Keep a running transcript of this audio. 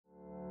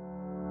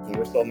when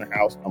we're selling the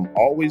house, I'm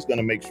always going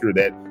to make sure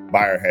that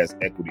buyer has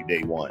equity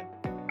day one.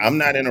 I'm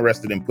not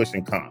interested in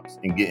pushing comps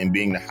and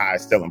being the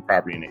highest selling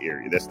property in the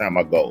area. That's not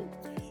my goal.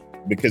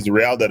 Because the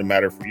reality of the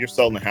matter, if you're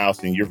selling the house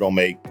and you're going to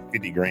make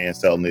 50 grand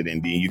selling it,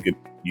 and then you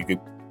could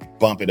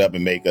bump it up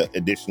and make an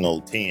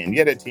additional 10.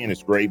 Yeah, that 10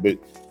 is great, but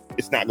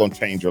it's not going to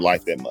change your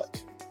life that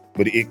much.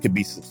 But it could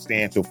be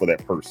substantial for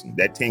that person.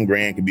 That 10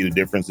 grand could be the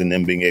difference in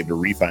them being able to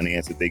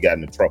refinance if they got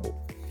into trouble.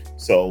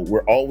 So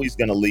we're always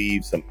going to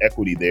leave some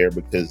equity there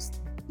because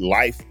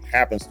life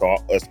happens to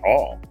us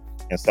all.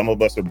 And some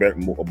of us are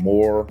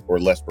more or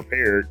less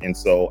prepared. And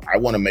so I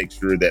want to make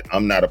sure that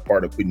I'm not a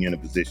part of putting you in a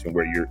position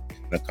where you're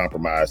in a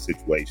compromised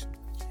situation.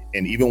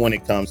 And even when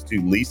it comes to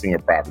leasing a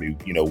property,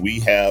 we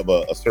have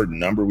a certain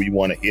number we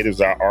want to hit as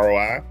our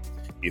ROI.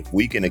 If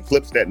we can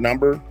eclipse that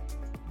number,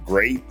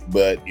 great.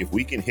 But if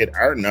we can hit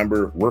our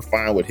number, we're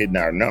fine with hitting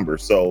our number.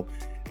 So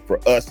for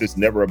us, it's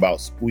never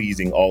about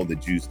squeezing all the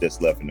juice that's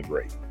left in the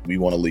grape. We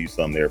want to leave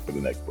some there for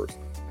the next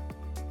person.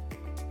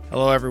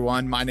 Hello,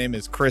 everyone. My name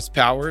is Chris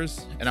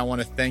Powers, and I want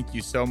to thank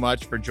you so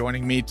much for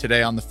joining me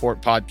today on the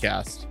Fort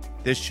Podcast.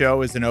 This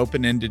show is an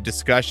open-ended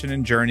discussion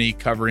and journey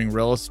covering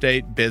real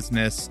estate,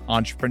 business,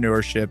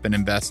 entrepreneurship, and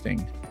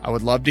investing. I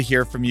would love to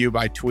hear from you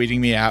by tweeting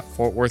me at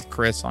Fort Worth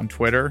Chris on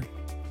Twitter.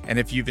 And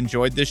if you've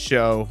enjoyed this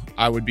show,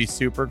 I would be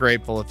super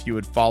grateful if you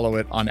would follow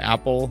it on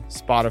Apple,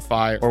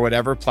 Spotify, or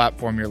whatever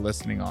platform you're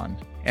listening on.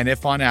 And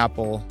if on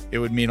Apple, it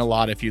would mean a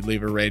lot if you'd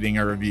leave a rating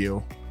or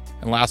review.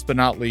 And last but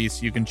not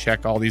least, you can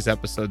check all these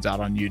episodes out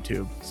on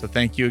YouTube. So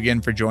thank you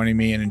again for joining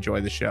me and enjoy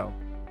the show.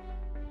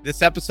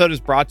 This episode is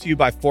brought to you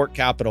by Fort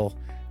Capital.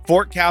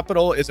 Fort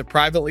Capital is a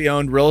privately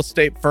owned real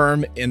estate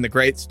firm in the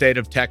great state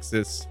of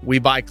Texas. We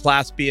buy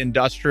Class B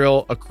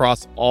industrial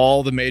across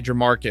all the major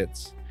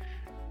markets.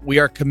 We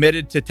are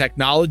committed to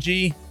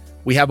technology.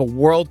 We have a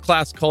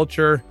world-class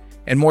culture.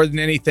 And more than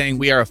anything,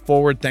 we are a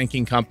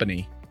forward-thinking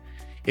company.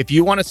 If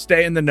you want to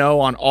stay in the know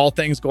on all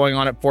things going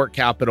on at Fort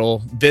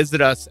Capital,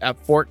 visit us at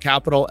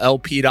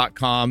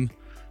fortcapitallp.com,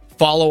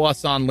 follow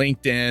us on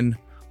LinkedIn,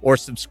 or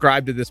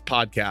subscribe to this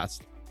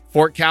podcast.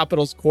 Fort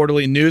Capital's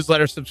quarterly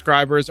newsletter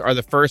subscribers are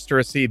the first to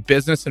receive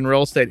business and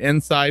real estate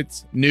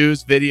insights,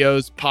 news,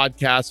 videos,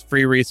 podcasts,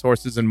 free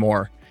resources, and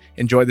more.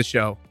 Enjoy the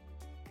show.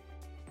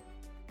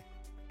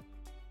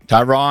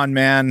 Tyron,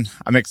 man,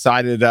 I'm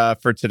excited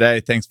for today.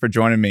 Thanks for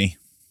joining me.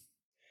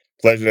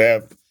 Pleasure to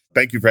have.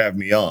 Thank you for having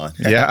me on.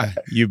 Yeah,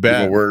 you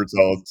bet. My words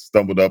all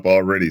stumbled up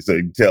already. So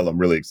you can tell I'm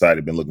really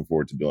excited. Been looking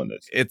forward to doing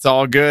this. It's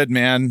all good,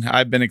 man.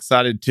 I've been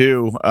excited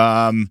too.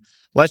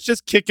 Let's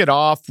just kick it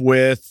off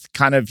with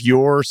kind of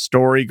your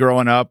story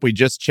growing up. We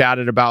just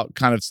chatted about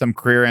kind of some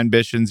career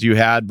ambitions you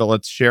had, but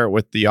let's share it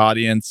with the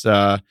audience,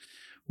 how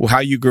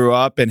you grew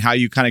up and how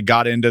you kind of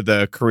got into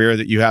the career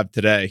that you have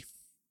today.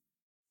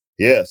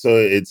 Yeah, so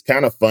it's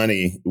kind of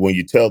funny when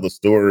you tell the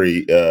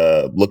story,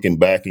 looking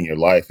back in your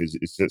life,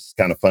 it's just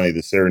kind of funny,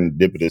 the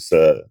serendipitous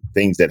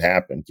things that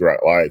happen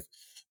throughout life.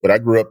 But I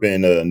grew up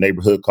in a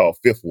neighborhood called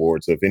Fifth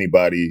Ward. So if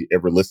anybody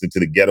ever listened to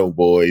the Ghetto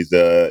Boys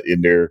in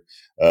their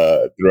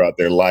throughout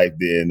their life,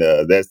 then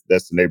that's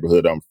the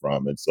neighborhood I'm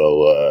from. And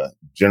so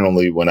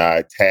generally when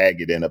I tag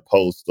it in a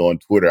post on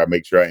Twitter, I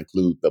make sure I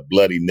include the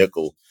bloody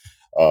nickel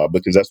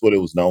because that's what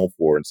it was known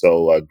for. And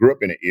so I grew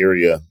up in an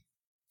area,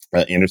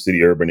 inner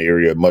city urban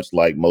area, much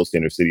like most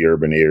inner city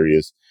urban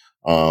areas.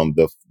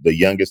 The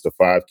youngest of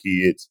 5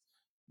 kids,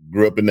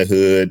 grew up in the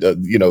hood.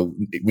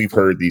 We've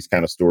heard these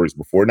kind of stories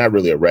before. Not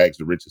really a rags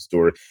to riches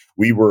story.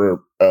 We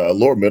were a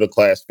lower middle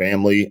class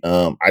family.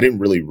 I didn't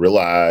really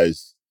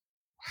realize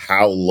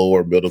how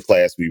lower middle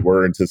class we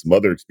were until some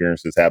other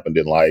experiences happened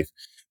in life.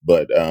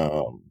 But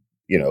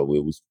it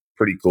was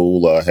pretty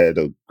cool. I had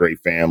a great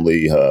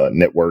family,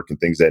 network, and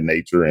things of that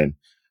nature, and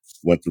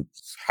went through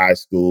high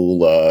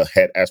school,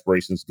 had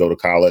aspirations to go to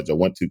college. I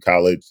went to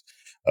college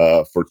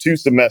for 2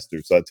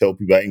 semesters. So I tell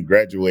people I didn't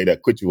graduate, I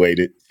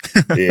quituated.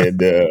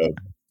 And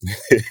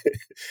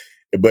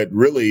but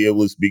really it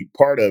was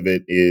part of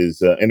it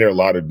is, and there are a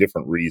lot of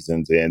different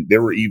reasons. And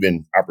there were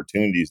even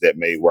opportunities that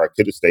made where I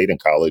could have stayed in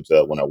college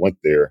when I went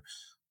there.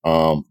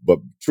 But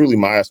truly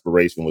my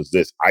aspiration was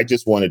this. I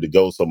just wanted to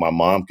go so my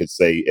mom could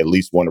say at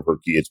least one of her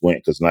kids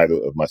went, because neither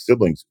of my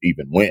siblings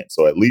even went.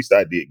 So at least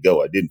I did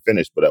go. I didn't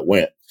finish, but I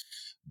went.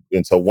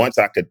 And so once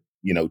I could,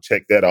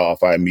 check that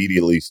off, I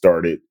immediately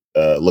started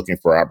looking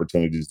for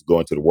opportunities to go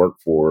into the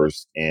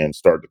workforce and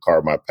start to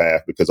carve my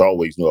path, because I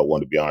always knew I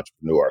wanted to be an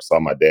entrepreneur. I saw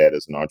my dad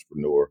as an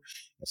entrepreneur.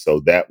 And so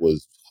that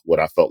was what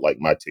I felt like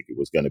my ticket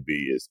was going to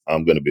be, is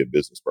I'm going to be a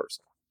business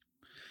person.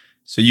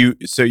 So you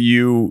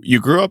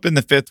grew up in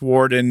the Fifth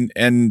Ward, and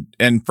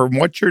from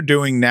what you're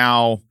doing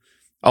now,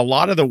 a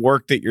lot of the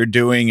work that you're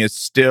doing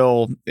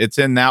it's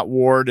in that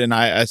ward, and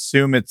I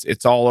assume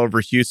it's all over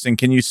Houston.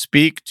 Can you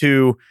speak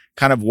to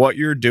kind of what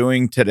you're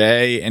doing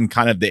today and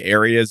kind of the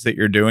areas that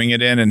you're doing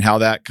it in and how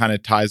that kind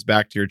of ties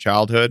back to your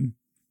childhood?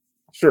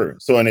 Sure.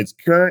 So in its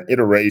current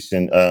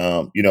iteration,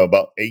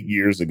 about 8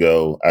 years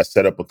ago, I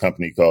set up a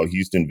company called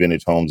Houston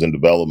Vintage Homes and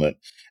Development.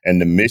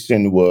 And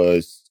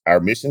our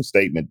mission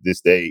statement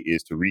this day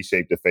is to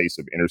reshape the face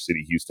of inner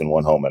city Houston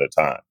one home at a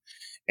time.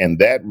 And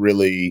that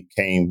really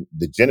came,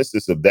 the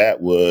genesis of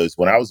that was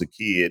when I was a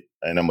kid,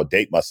 and I'm gonna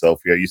date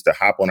myself here. I used to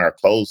hop on our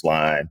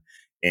clothesline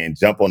and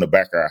jump on the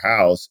back of our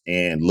house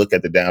and look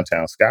at the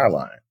downtown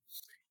skyline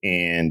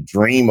and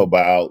dream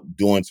about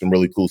doing some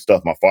really cool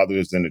stuff. My father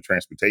was in the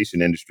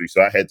transportation industry,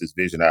 so I had this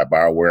vision. I'd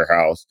buy a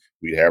warehouse,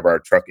 we'd have our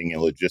trucking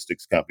and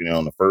logistics company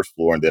on the first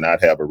floor, and then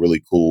I'd have a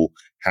really cool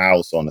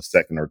house on the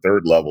second or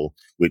third level,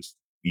 which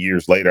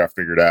years later I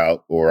figured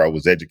out, or I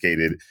was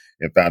educated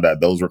and found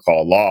out those were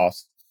called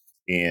lofts.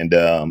 And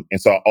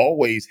so I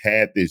always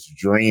had this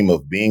dream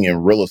of being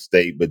in real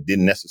estate, but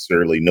didn't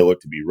necessarily know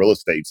it to be real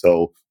estate.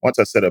 So once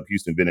I set up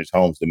Houston Vintage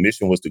Homes, the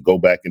mission was to go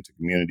back into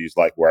communities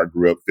like where I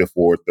grew up, Fifth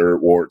Ward,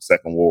 Third Ward,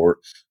 Second Ward,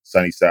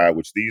 Sunnyside,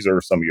 which these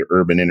are some of your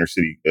urban inner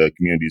city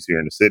communities here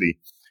in the city.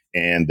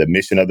 And the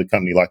mission of the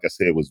company, like I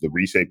said, was to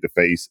reshape the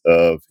face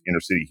of inner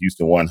city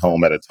Houston one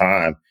home at a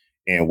time.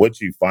 And what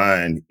you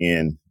find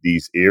in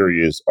these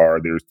areas are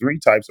there's three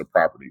types of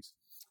properties.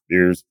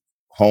 There's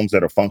homes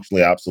that are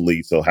functionally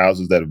obsolete, so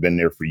houses that have been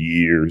there for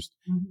years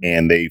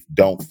and they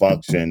don't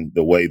function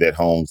the way that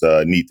homes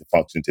need to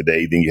function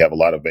today. Then you have a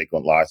lot of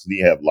vacant lots. Then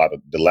you have a lot of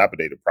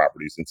dilapidated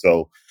properties. And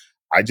so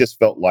I just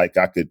felt like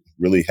I could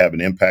really have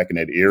an impact in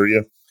that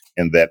area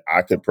and that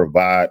I could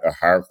provide a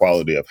higher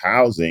quality of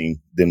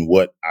housing than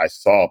what I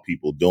saw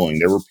people doing.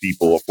 There were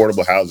people,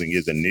 affordable housing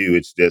isn't new.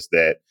 It's just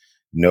that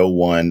no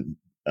one,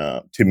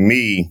 to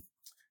me,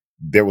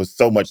 there was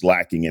so much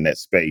lacking in that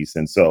space.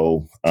 And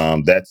so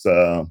that's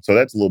a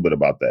little bit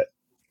about that.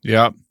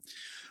 Yeah.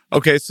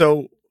 Okay.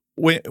 So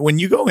when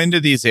you go into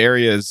these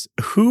areas,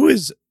 who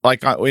is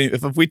like,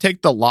 if we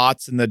take the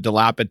lots and the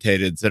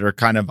dilapidateds that are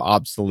kind of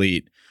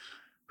obsolete,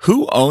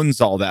 who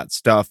owns all that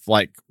stuff?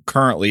 Like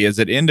currently, is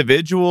it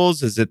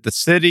individuals? Is it the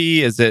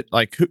city? Is it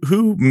like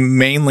who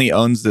mainly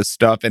owns this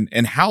stuff, and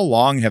how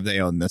long have they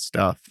owned this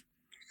stuff?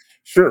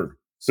 Sure.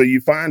 So you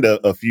find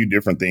a few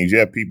different things. You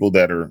have people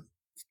that are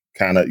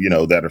kind of,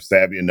 that are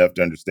savvy enough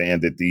to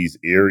understand that these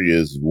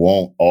areas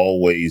won't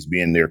always be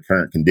in their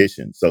current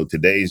condition. So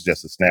today's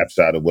just a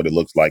snapshot of what it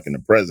looks like in the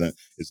present.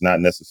 It's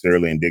not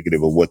necessarily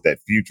indicative of what that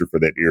future for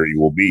that area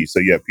will be. So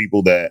you have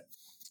people that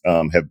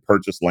have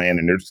purchased land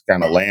and they're just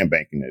kind of land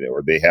banking it,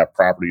 or they have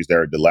properties that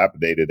are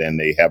dilapidated and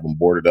they have them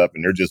boarded up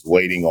and they're just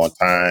waiting on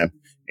time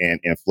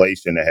and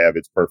inflation to have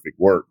its perfect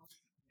work.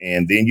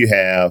 And then you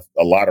have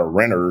a lot of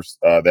renters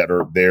that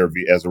are there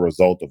as a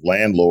result of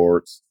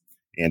landlords.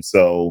 And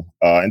so,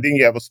 and then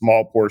you have a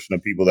small portion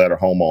of people that are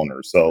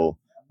homeowners. So,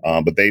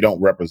 but they don't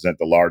represent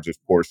the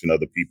largest portion of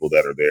the people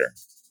that are there.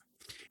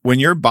 When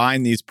you're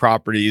buying these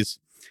properties,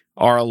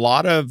 are a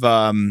lot of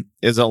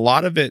is a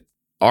lot of it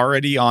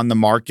already on the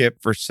market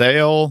for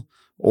sale,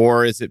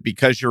 or is it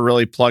because you're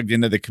really plugged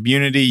into the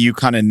community, you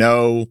kind of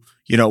know,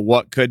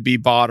 what could be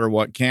bought or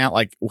what can't?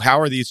 Like, how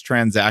are these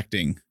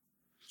transacting?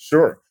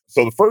 Sure.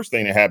 So the first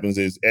thing that happens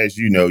is, as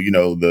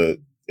the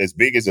as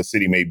big as a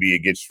city may be,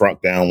 it gets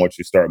shrunk down once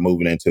you start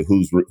moving into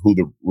who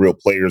the real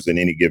players in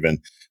any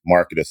given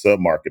market or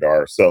submarket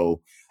are.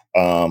 So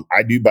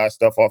I do buy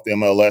stuff off the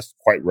MLS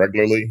quite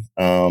regularly,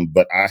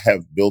 but I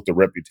have built a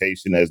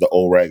reputation as the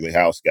old Ragley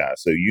house guy.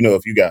 So,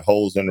 if you got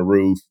holes in the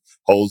roof,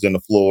 holes in the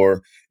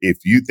floor, if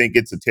you think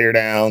it's a tear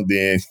down,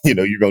 then,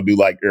 you're going to do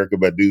like Erica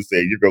Badu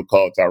said, you're going to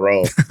call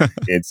Tyrone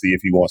and see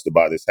if he wants to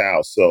buy this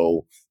house.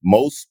 So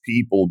most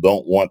people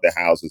don't want the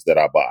houses that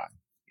I buy.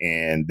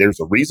 And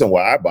there's a reason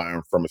why I buy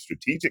them from a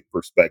strategic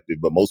perspective,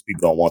 but most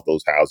people don't want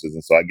those houses.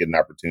 And so I get an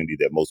opportunity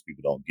that most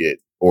people don't get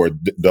or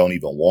don't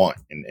even want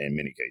in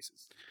many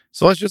cases.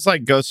 So let's just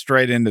like go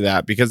straight into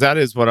that, because that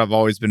is what I've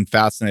always been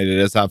fascinated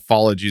as I've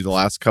followed you the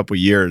last couple of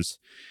years.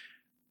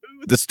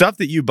 The stuff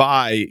that you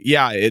buy,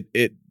 yeah,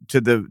 it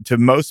to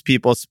most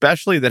people,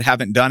 especially that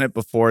haven't done it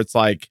before, it's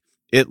like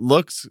it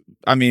looks,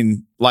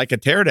 like a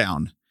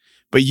teardown.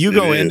 But you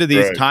go into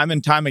these right. time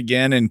and time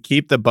again and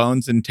keep the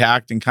bones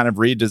intact and kind of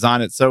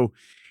redesign it. So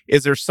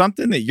is there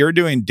something that you're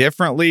doing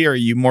differently? Are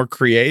you more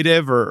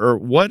creative, or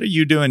what are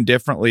you doing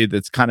differently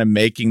that's kind of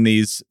making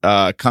these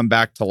come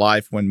back to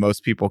life when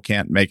most people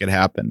can't make it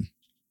happen?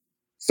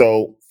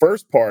 So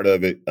first part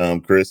of it,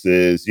 Chris,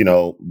 is,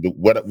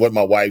 what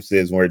my wife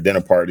says when we're at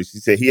dinner parties. She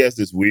said he has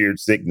this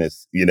weird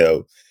sickness,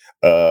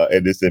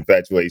 and this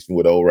infatuation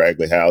with old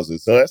Ragley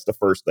houses. So that's the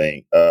first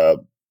thing.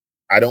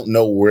 I don't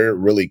know where it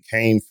really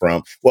came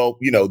from. Well,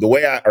 the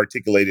way I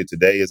articulate it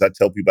today is I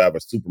tell people I have a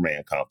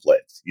Superman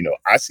complex.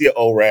 I see an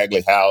old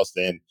Ragley house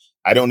and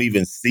I don't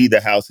even see the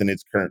house in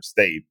its current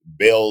state.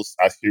 Bells,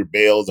 I hear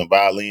bells and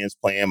violins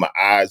playing. My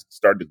eyes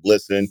start to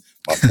glisten.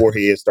 My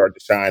forehead start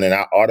to shine. And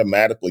I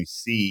automatically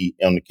see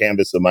on the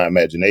canvas of my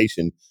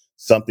imagination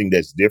something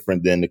that's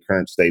different than the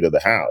current state of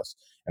the house.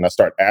 And I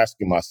start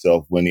asking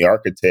myself, when the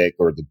architect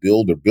or the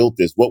builder built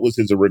this, what was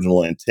his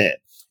original intent?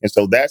 And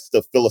so that's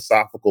the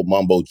philosophical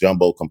mumbo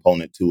jumbo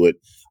component to it,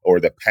 or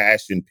the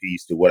passion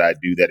piece to what I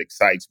do that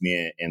excites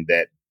me and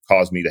that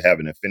caused me to have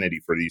an affinity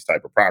for these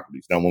type of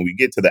properties. Now, when we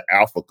get to the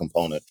alpha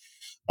component,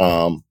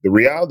 the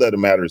reality of the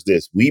matter is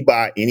this: we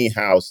buy any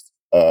house,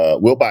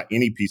 we'll buy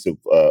any piece of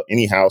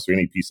any house or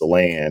any piece of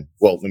land.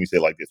 Well, let me say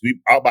it like this: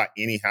 I'll buy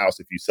any house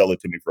if you sell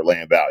it to me for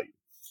land value.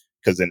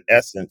 because in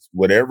essence,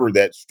 whatever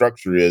that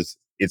structure is,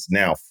 it's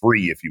now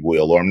free, if you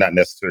will, or I'm not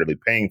necessarily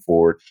paying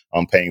for it.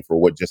 I'm paying for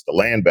what just the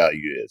land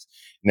value is.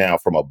 Now,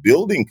 from a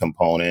building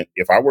component,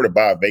 if I were to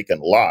buy a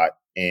vacant lot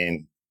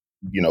and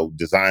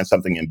design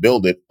something and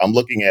build it, I'm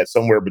looking at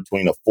somewhere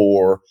between a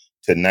 4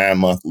 to 9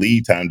 month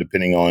lead time,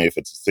 depending on if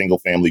it's a single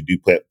family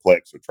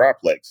duplex or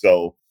triplex.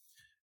 So,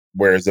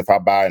 whereas if I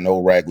buy an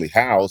old raggedy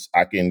house,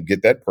 I can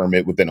get that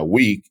permit within a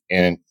week,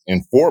 and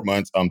in 4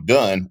 months I'm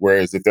done.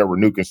 Whereas if there were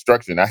new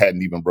construction, I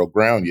hadn't even broke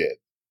ground yet.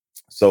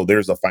 So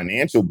there's a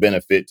financial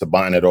benefit to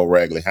buying that old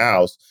raggedy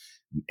house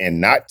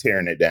and not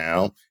tearing it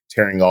down,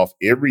 tearing off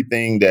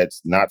everything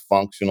that's not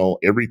functional,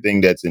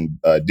 everything that's in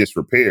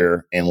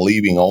disrepair, and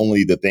leaving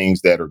only the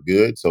things that are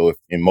good. So if,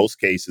 in most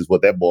cases,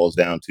 what that boils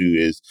down to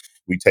is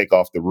we take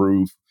off the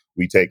roof,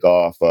 we take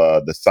off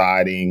the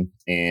siding,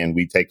 and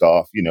we take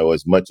off,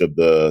 as much of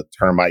the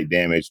termite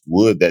damaged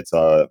wood that's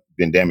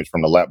been damaged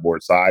from the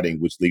lapboard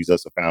siding, which leaves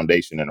us a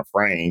foundation and a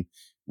frame.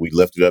 We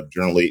lift it up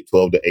generally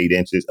 12 to 8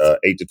 inches,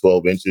 8 to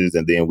 12 inches,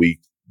 and then we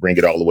bring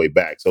it all the way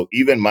back. So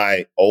even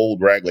my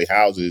old raggedy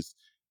houses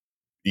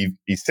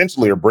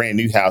essentially are brand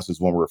new houses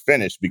when we're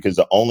finished, because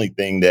the only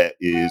thing that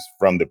is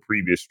from the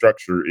previous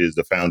structure is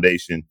the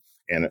foundation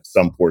and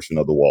some portion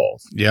of the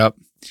walls. Yep.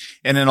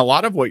 And in a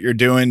lot of what you're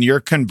doing,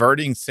 you're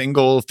converting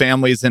single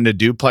families into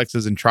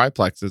duplexes and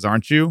triplexes,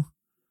 aren't you?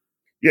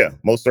 Yeah,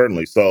 most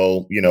certainly.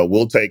 So,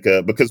 we'll take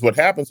because what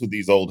happens with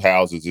these old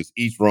houses is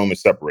each room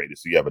is separated.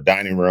 So you have a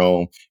dining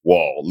room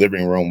wall,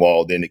 living room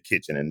wall, then the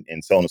kitchen,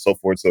 and so on and so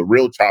forth. So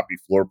real choppy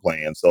floor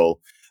plan. So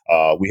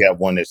we have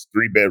one that's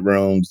 3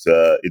 bedrooms.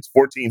 It's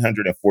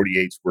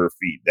 1,448 square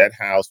feet. That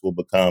house will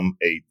become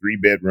a 3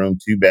 bedroom,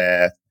 2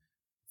 bath,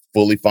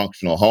 fully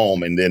functional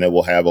home, and then it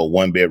will have a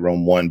 1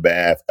 bedroom, 1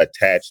 bath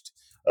attached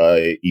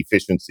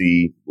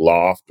efficiency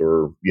loft,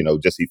 or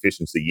just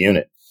efficiency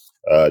unit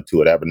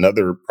to it. I have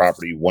another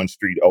property 1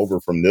 street over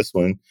from this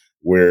one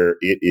where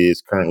it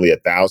is currently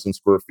 1,000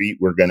 square feet.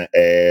 We're going to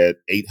add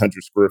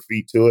 800 square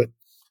feet to it,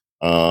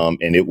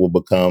 and it will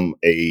become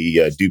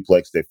a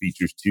duplex that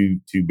features two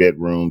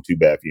bedroom, 2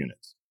 bath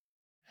units.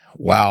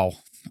 Wow.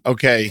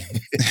 Okay.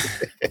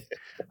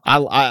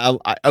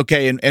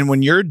 Okay. And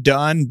when you're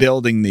done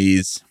building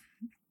these,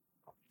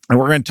 and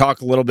we're going to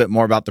talk a little bit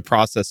more about the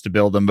process to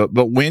build them,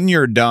 but when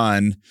you're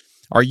done,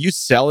 are you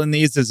selling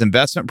these as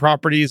investment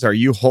properties? Are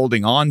you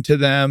holding on to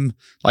them?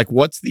 Like,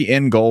 what's the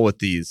end goal with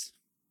these?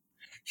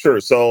 Sure.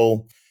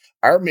 So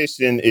our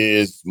mission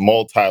is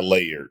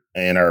multi-layered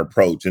in our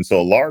approach. And so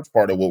a large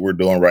part of what we're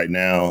doing right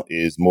now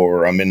is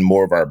I'm in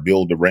more of our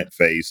build to rent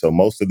phase. So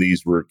most of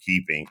these we're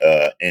keeping.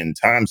 In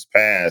times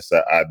past,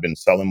 I've been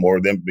selling more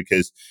of them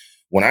because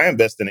when I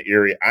invest in an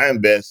area, I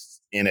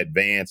invest in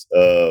advance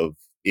of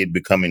it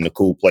becoming the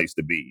cool place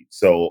to be.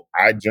 So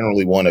I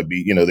generally want to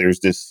be,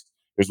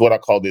 there's what I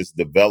call this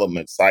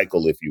development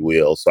cycle, if you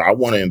will. So I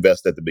want to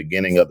invest at the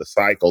beginning of the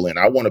cycle, and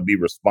I want to be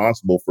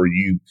responsible for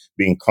you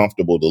being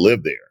comfortable to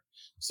live there.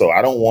 So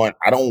I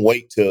don't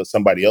wait till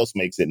somebody else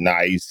makes it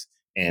nice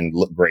and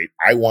look great.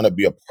 I want to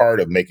be a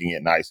part of making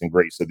it nice and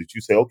great, so that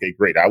you say, okay,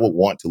 great, I would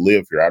want to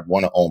live here. I'd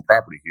want to own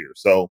property here.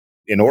 So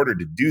in order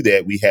to do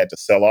that, we had to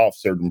sell off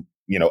certain,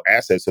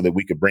 assets so that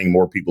we could bring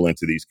more people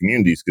into these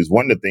communities. Because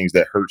one of the things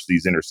that hurts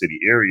these inner city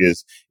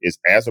areas is,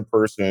 as a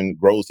person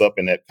grows up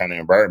in that kind of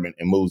environment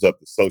and moves up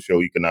the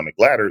socioeconomic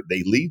ladder,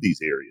 they leave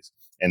these areas,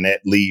 and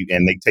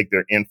they take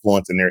their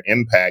influence and their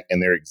impact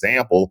and their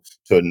example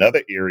to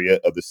another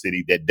area of the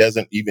city that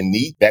doesn't even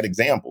need that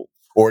example,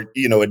 or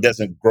it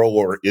doesn't grow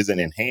or isn't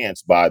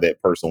enhanced by that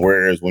person.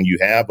 Whereas when you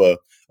have a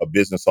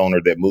business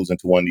owner that moves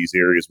into one of these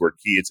areas where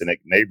kids in a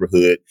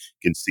neighborhood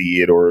can see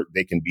it, or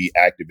they can be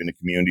active in the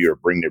community or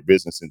bring their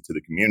business into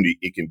the community,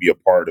 it can be a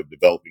part of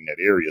developing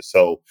that area.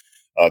 So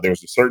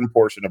there's a certain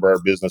portion of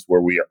our business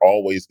where we are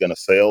always going to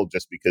sell,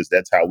 just because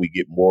that's how we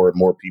get more and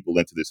more people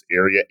into this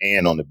area.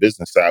 And on the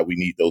business side, we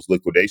need those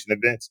liquidation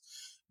events.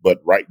 But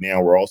right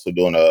now we're also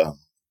doing a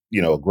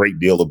great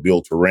deal of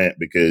build to rent,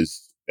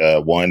 because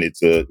one,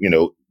 it's the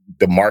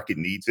market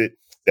needs it.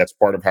 That's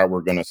part of how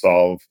we're going to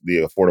solve the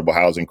affordable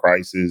housing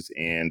crisis,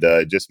 and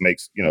it just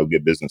makes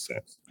good business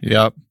sense.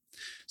 Yep.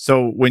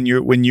 So when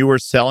you were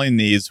selling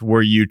these,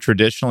 were you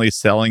traditionally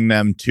selling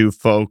them to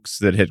folks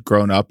that had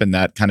grown up in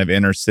that kind of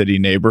inner city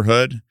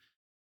neighborhood?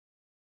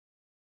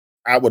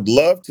 I would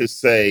love to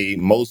say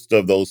most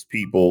of those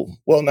people.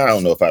 Well, no, I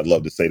don't know if I'd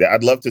love to say that.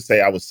 I'd love to say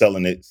I was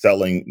selling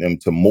them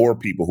to more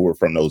people who are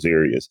from those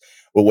areas.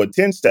 But what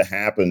tends to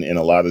happen in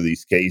a lot of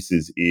these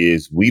cases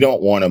is we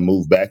don't want to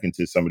move back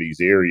into some of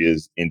these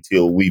areas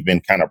until we've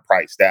been kind of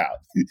priced out.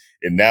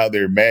 And now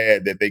they're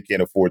mad that they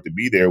can't afford to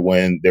be there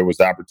when there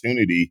was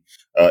opportunity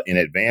in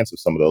advance of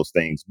some of those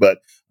things. But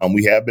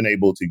we have been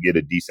able to get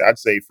a decent, I'd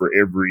say for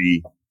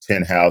every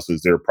 10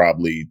 houses, there are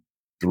probably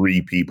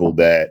 3 people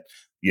that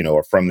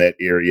are from that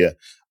area.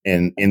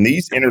 And in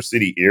these inner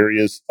city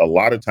areas, a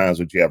lot of times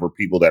what you have are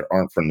people that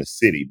aren't from the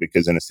city,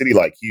 because in a city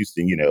like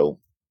Houston, 50%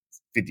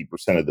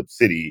 of the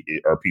city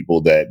are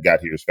people that got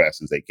here as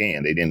fast as they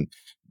can.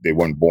 They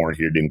weren't born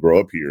here, didn't grow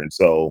up here. And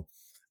so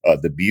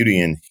The beauty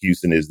in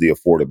Houston is the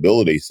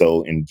affordability.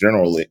 So in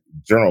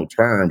general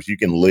terms, you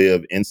can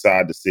live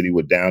inside the city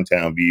with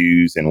downtown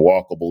views and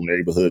walkable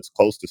neighborhoods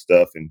close to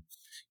stuff, and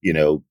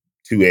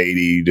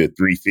 280 to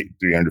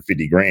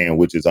 350 grand,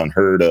 which is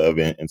unheard of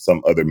in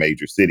some other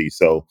major cities.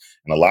 So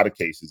in a lot of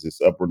cases,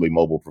 it's upwardly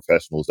mobile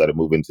professionals that are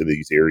moving to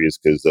these areas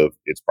because of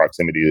its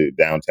proximity to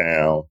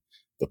downtown,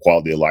 the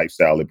quality of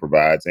lifestyle it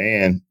provides,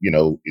 and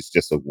it's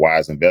just a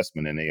wise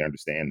investment, and they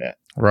understand that.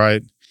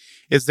 Right.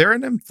 Is there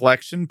an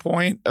inflection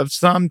point of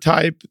some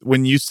type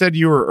when you said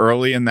you were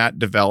early in that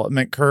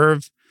development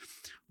curve?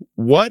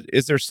 What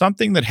is there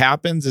something that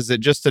happens? Is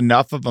it just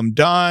enough of them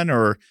done,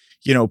 or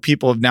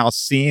people have now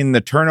seen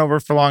the turnover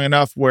for long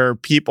enough where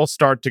people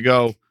start to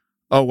go,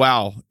 "Oh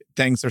wow,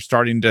 things are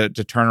starting to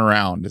turn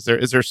around"? Is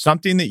there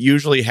something that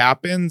usually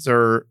happens,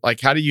 or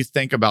like how do you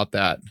think about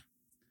that?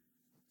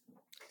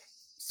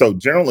 So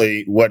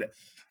generally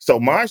so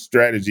my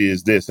strategy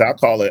is this: I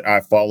call it,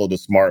 I follow the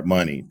smart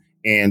money.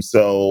 And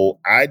so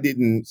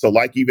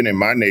like even in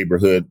my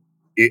neighborhood,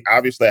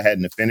 obviously I had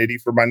an affinity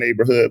for my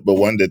neighborhood, but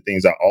one of the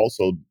things I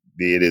also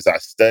did is I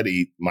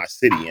studied my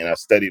city and I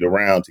studied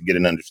around to get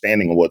an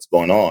understanding of what's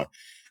going on.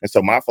 And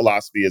so my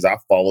philosophy is I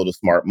follow the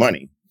smart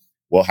money.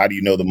 Well, how do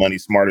you know the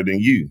money's smarter than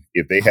you?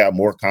 If they have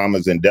more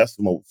commas and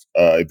decimals,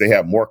 if they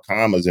have more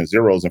commas and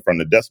zeros in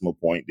front of the decimal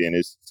point, then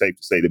it's safe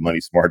to say the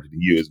money's smarter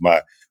than you, is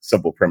my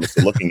simple premise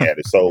of looking at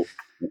it. So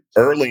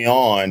early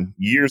on,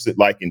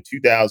 like in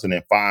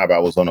 2005, I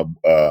was on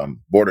a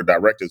board of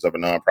directors of a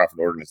nonprofit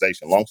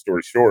organization. Long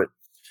story short,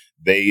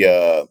 they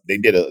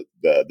did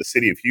the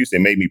city of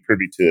Houston made me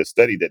privy to a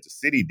study that the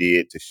city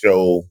did to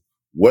show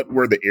what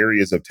were the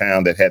areas of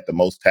town that had the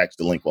most tax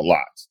delinquent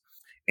lots.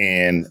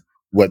 And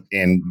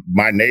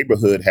my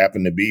neighborhood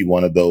happened to be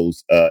one of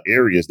those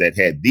areas that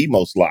had the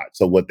most lots.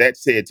 So what that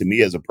said to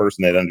me as a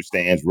person that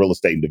understands real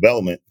estate and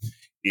development,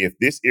 if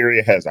this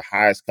area has the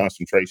highest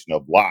concentration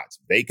of lots,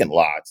 vacant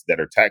lots that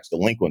are tax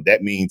delinquent,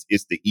 that means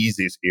it's the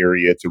easiest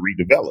area to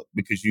redevelop,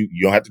 because you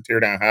don't have to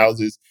tear down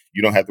houses.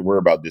 You don't have to worry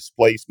about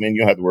displacement.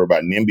 You don't have to worry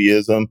about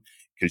NIMBYism,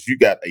 because you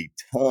got a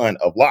ton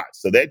of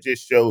lots. So that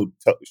just showed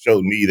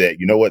me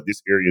that,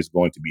 this area is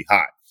going to be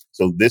hot.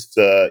 So this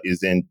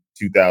is in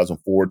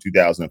 2004,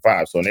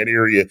 2005. So in that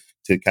area,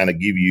 to kind of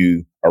give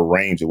you a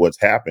range of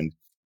what's happened.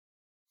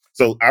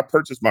 So I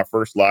purchased my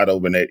first lot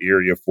over in that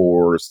area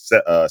for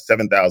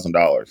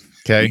 $7,000.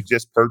 We Okay.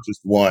 just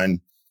purchased one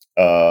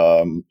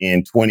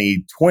in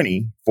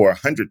 2020 for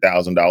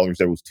 $100,000.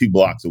 There was 2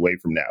 blocks away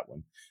from that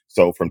one.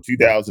 So from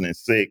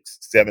 2006,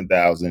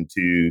 7,000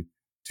 to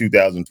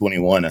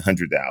 2021,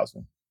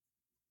 100,000.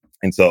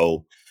 And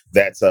so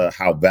that's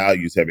how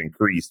values have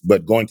increased.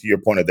 But going to your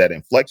point of that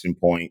inflection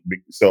point,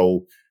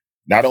 so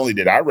not only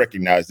did I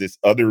recognize this,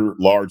 other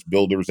large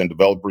builders and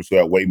developers who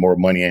had way more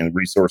money and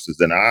resources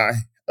than I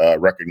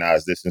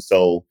recognized this. And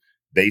so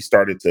they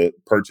started to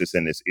purchase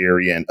in this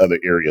area and other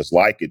areas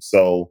like it.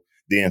 So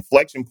the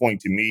inflection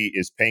point to me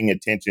is paying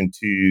attention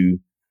to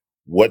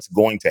what's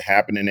going to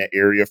happen in that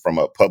area from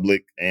a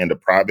public and a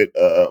private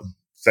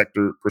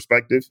sector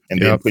perspective,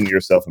 and then Yep. putting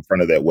yourself in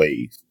front of that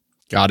wave.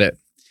 Got it.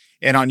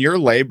 And on your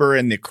labor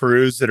and the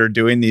crews that are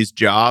doing these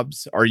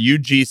jobs, are you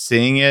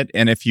GCing it?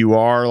 And if you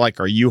are, like,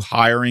 are you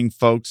hiring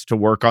folks to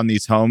work on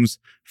these homes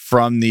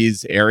from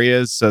these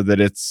areas so that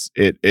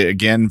it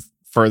again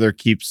further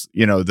keeps,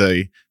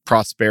 the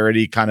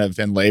prosperity kind of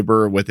in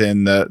labor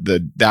within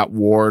that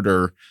ward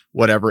or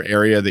whatever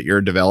area that you're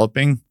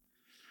developing?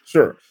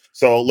 Sure.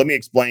 So let me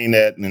explain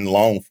that in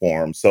long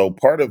form. So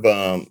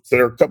so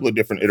there are a couple of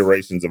different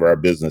iterations of our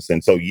business.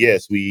 And so,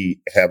 yes, we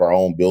have our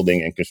own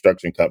building and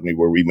construction company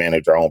where we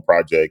manage our own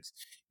projects,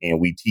 and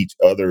we teach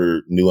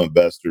other new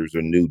investors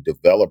or new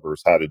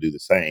developers how to do the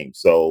same.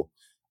 So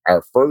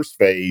our first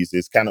phase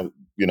is kind of,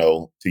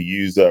 to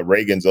use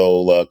Reagan's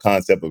old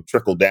concept of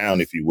trickle down,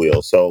 if you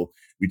will. So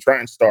we try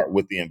and start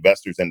with the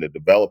investors and the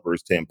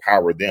developers to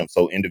empower them.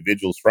 So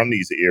individuals from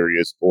these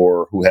areas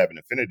or who have an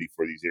affinity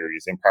for these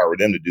areas, empower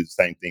them to do the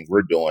same thing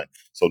we're doing.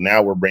 So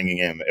now we're bringing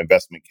in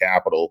investment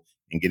capital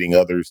and getting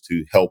others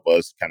to help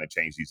us kind of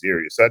change these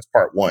areas. So that's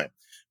part one.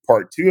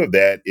 Part two of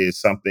that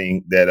is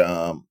something that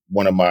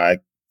one of my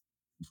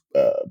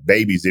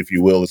babies, if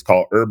you will, is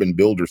called Urban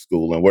Builder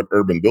School. And what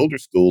Urban Builder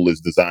School is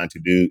designed to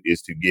do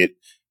is to get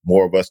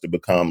more of us to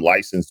become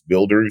licensed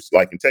builders.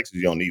 Like in Texas,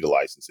 you don't need a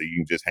license, so you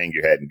can just hang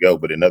your hat and go.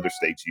 But in other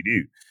states, you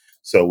do.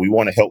 So we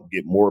want to help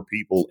get more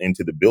people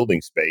into the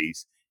building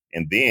space.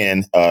 And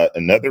then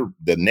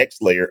the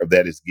next layer of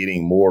that is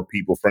getting more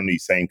people from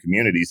these same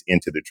communities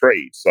into the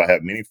trades. So I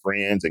have many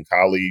friends and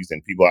colleagues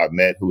and people I've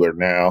met who are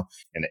now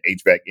in the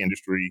HVAC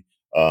industry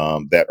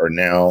that are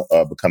now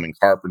becoming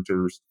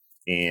carpenters.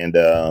 And,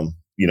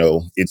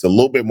 it's a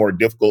little bit more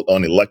difficult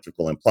on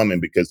electrical and plumbing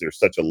because there's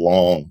such a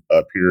long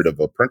period of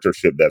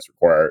apprenticeship that's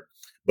required.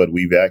 But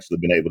we've actually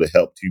been able to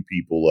help 2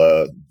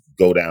 people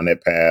go down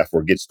that path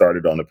or get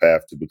started on the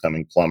path to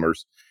becoming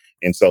plumbers.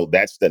 And so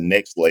that's the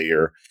next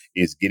layer,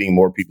 is getting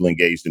more people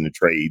engaged in the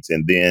trades.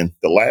 And then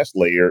the last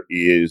layer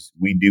is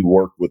we do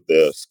work with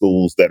the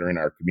schools that are in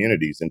our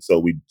communities. And so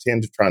we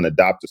tend to try and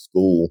adopt a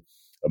school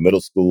a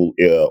middle school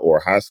or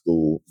high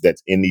school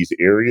that's in these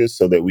areas,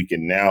 so that we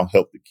can now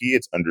help the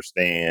kids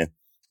understand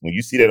when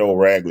you see that old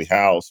raggedy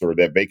house or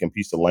that vacant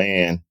piece of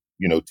land,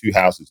 2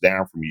 houses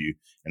down from you,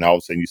 and all of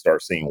a sudden you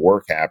start seeing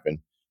work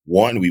happen.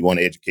 One, we want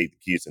to educate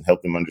the kids and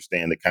help them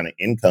understand the kind of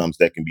incomes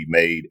that can be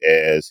made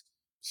as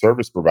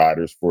service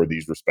providers for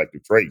these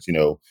respective trades.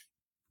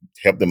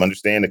 Help them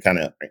understand the kind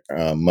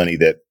of money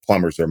that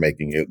plumbers are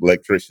making,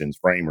 electricians,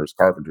 framers,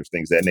 carpenters,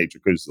 things of that nature.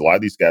 Because a lot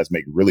of these guys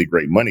make really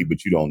great money,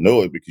 but you don't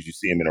know it because you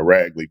see them in a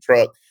raggedy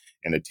truck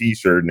and a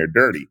t-shirt and they're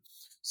dirty.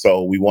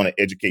 So we want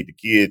to educate the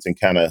kids and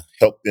kind of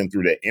help them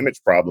through that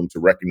image problem to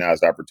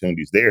recognize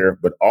opportunities there,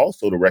 but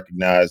also to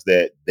recognize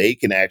that they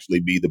can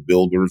actually be the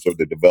builders or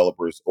the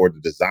developers or the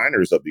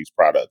designers of these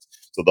products.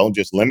 So don't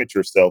just limit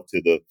yourself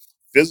to the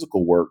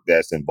physical work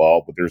that's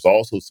involved, but there's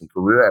also some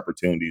career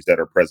opportunities that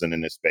are present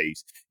in this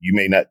space. You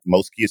may not,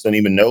 most kids don't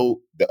even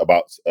know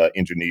about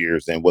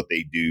engineers and what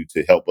they do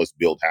to help us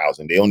build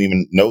housing. They don't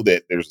even know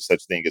that there's a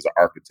such thing as an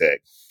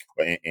architect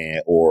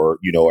or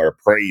an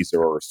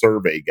appraiser or a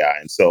survey guy.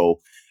 And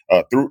so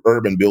through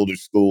Urban Builder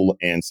School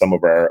and some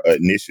of our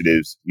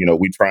initiatives,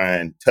 we try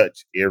and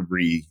touch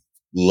every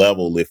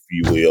level, if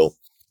you will,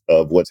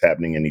 of what's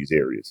happening in these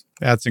areas.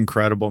 That's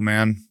incredible,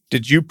 man.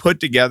 Did you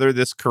put together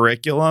this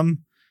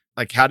curriculum?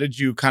 Like, how did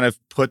you kind of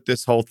put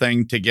this whole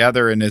thing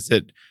together? And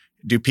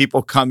do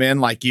people come in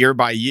like year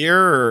by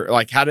year, or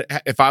like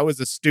if I was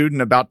a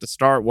student about to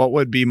start, what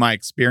would be my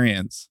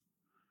experience?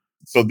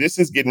 So this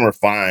is getting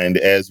refined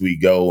as we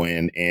go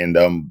and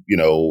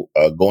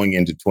going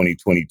into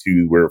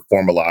 2022, we're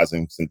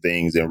formalizing some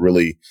things and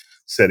really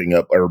setting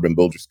up Urban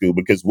Builder School,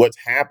 because what's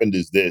happened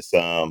is this.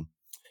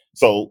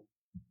 So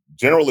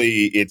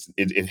generally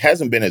it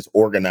hasn't been as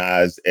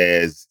organized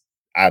as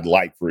I'd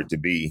like for it to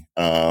be.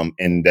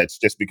 And that's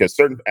just because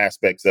certain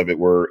aspects of it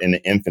were in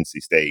the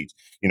infancy stage.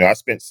 I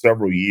spent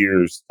several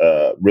years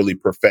really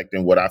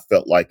perfecting what I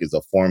felt like is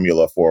a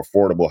formula for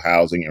affordable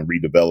housing and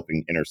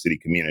redeveloping inner city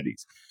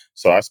communities.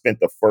 So I spent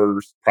the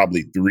first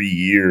probably 3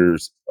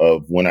 years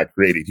of when I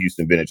created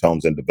Houston Vintage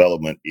Homes and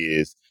Development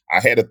is I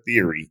had a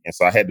theory. And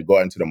so I had to go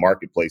out into the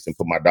marketplace and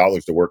put my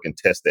dollars to work and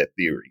test that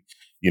theory.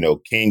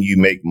 Can you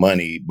make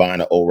money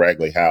buying an old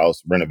raggedy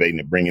house, renovating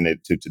it, bringing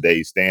it to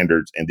today's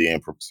standards, and then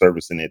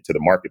servicing it to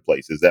the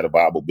marketplace? Is that a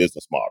viable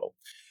business model?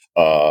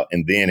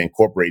 And then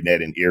incorporating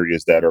that in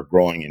areas that are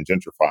growing and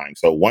gentrifying.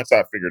 So once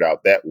I figured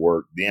out that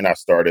work, then I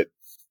started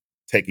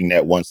taking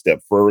that one step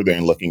further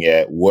and looking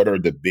at what are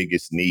the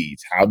biggest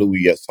needs? How do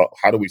we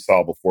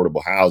solve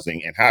affordable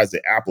housing, and how is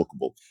it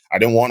applicable? I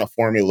didn't want a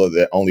formula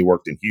that only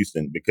worked in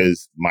Houston,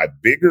 because my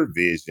bigger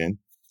vision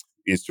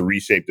is to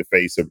reshape the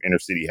face of inner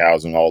city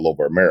housing all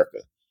over America.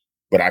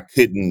 But I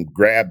couldn't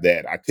grab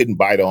that. I couldn't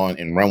bite on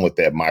and run with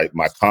that. My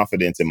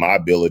confidence in my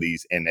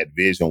abilities and that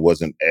vision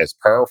wasn't as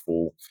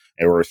powerful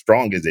or as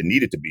strong as it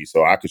needed to be.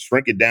 So I could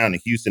shrink it down to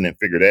Houston and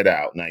figure that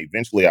out. Now,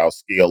 eventually I'll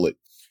scale it.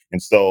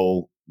 And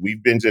so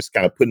we've been just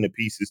kind of putting the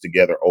pieces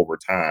together over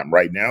time.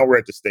 Right now we're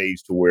at the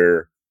stage to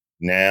where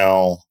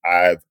now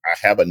I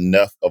have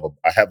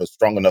a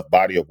strong enough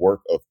body of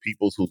work of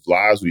people whose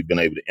lives we've been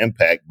able to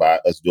impact by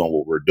us doing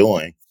what we're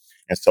doing.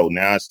 And so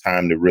now it's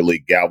time to really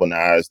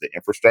galvanize the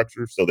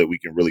infrastructure so that we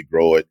can really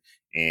grow it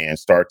and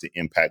start to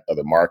impact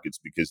other markets,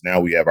 because now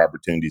we have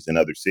opportunities in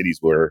other cities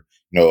where,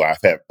 I've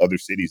had other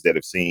cities that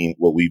have seen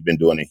what we've been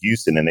doing in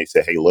Houston, and they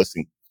say, hey,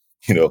 listen,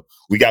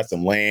 we got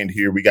some land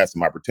here. We got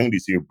some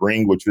opportunities here.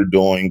 Bring what you're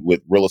doing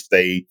with real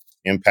estate,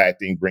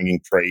 impacting, bringing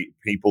trade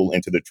people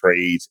into the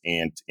trades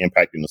and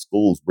impacting the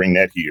schools. Bring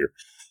that here.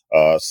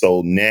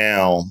 So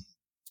now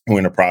we're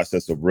in the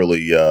process of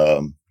really,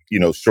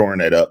 shoring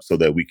that up so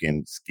that we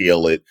can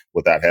scale it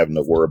without having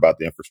to worry about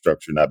the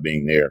infrastructure not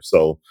being there.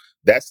 So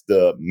that's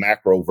the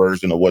macro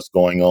version of what's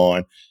going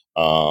on.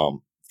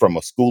 From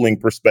a schooling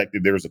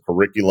perspective, there's a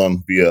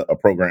curriculum via a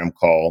program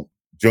called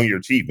Junior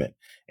Achievement.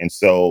 And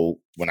so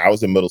when I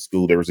was in middle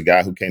school, there was a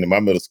guy who came to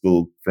my middle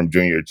school from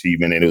Junior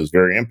Achievement, and it was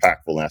very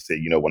impactful. And I said,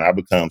 when I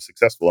become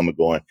successful, I'm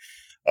going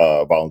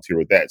to volunteer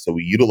with that. So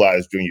we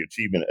utilize Junior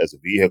Achievement as a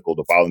vehicle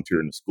to volunteer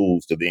in the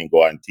schools to then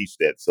go out and teach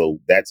that. So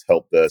that's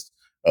helped us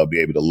be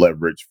able to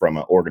leverage from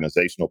an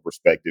organizational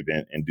perspective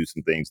and do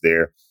some things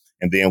there.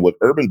 And then with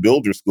Urban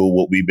Builder School,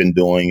 what we've been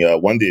doing,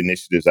 one of the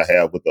initiatives I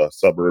have with the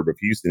suburb of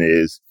Houston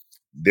is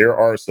there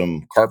are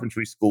some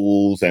carpentry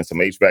schools and some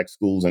HVAC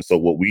schools. And so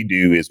what we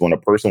do is when a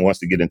person wants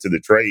to get into the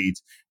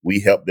trades, we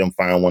help them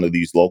find one of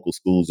these local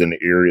schools in the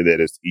area that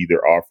is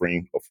either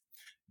offering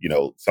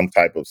some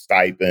type of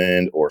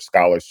stipend or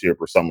scholarship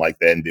or something like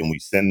that. And then we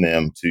send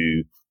them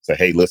to say,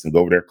 hey, listen, go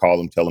over there, call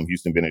them, tell them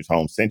Houston Vintage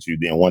Homes sent you.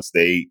 Then once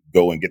they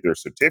go and get their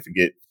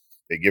certificate,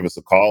 they give us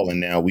a call.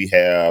 And now we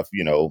have,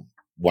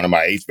 one of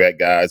my HVAC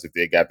guys, if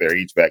they got their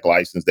HVAC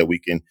license, that we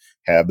can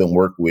have them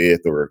work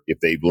with, or if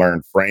they've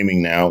learned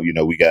framing now,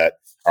 we got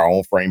our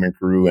own framing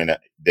crew and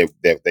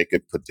that they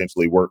could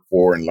potentially work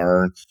for and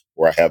learn.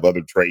 Or I have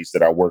other trades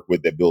that I work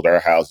with that build our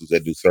houses,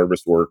 that do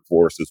service work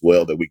for us as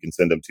well, that we can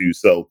send them to.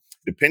 So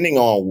depending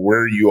on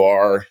where you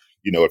are,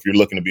 if you're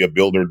looking to be a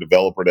builder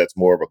developer, that's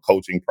more of a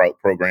coaching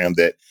program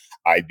that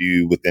I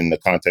do within the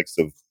context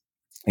of,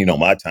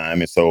 my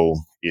time. And so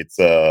it's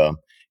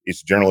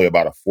generally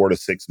about a 4 to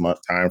 6 month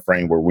time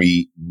frame where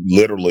we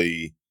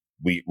literally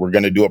we're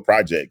going to do a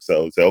project.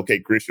 So say, okay,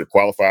 Chris, you're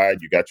qualified,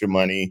 you got your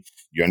money,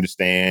 you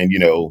understand,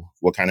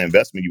 what kind of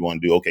investment you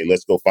want to do. Okay,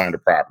 let's go find a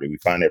property. We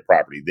find that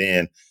property.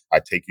 Then I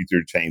take you through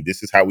the chain.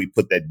 This is how we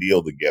put that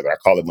deal together. I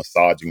call it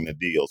massaging the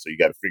deal. So you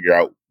got to figure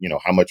out,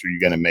 how much are you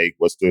going to make?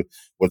 What's it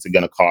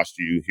going to cost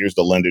you? Here's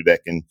the lender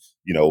that can,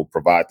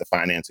 provide the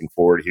financing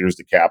for it. Here's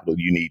the capital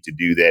you need to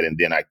do that. And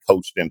then I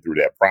coach them through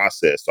that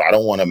process. So I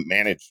don't want to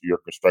manage your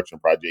construction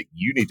project.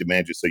 You need to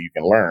manage it so you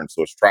can learn.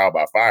 So it's trial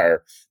by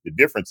fire. The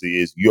difference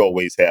is you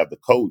always have the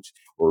coach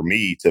or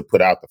me to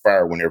put out the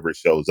fire whenever it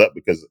shows up,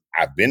 because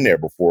I've been there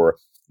before.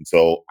 And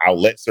so I'll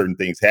let certain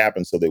things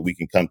happen so that we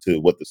can come to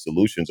what the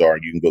solutions are.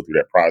 And you can go through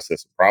that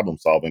process of problem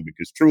solving,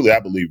 because truly, I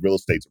believe real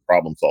estate's a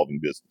problem solving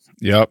business.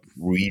 Yep.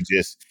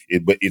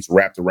 But it's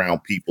wrapped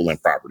around people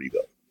and property,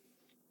 though.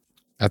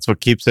 That's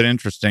what keeps it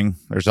interesting.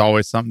 There's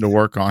always something to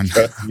work on.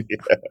 Trust me,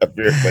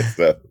 very much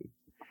so.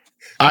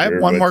 I have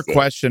one more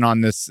question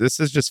on this. This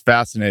is just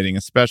fascinating,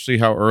 especially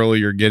how early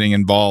you're getting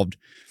involved.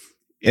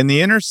 In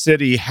the inner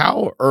city,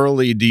 how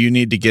early do you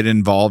need to get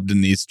involved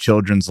in these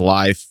children's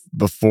life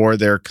before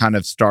they're kind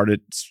of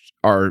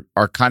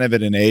are kind of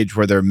at an age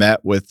where they're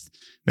met with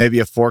maybe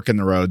a fork in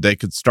the road? They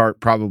could start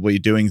probably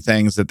doing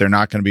things that they're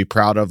not going to be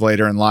proud of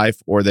later in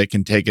life, or they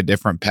can take a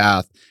different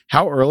path.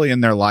 How early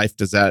in their life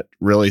does that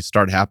really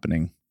start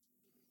happening?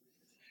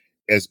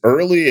 As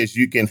early as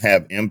you can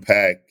have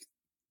impact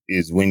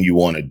is when you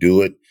want to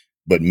do it,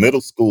 but middle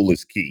school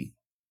is key.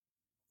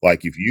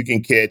 Like if you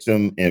can catch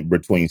them in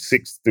between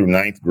 6th through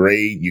 9th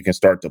grade, you can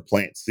start to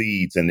plant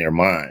seeds in their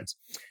minds.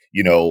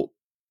 It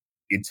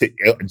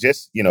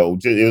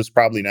was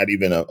probably not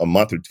even a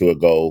month or two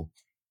ago.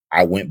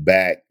 I went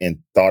back and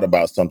thought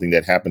about something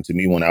that happened to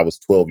me when I was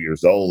 12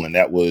 years old. And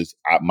that was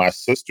my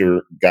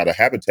sister got a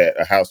Habitat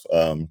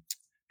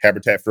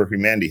for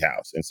Humanity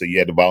house. And so you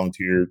had to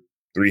volunteer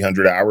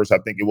 300 hours, I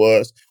think it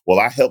was. Well,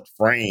 I helped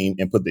frame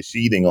and put the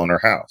sheathing on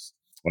her house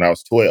when I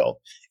was 12.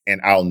 And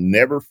I'll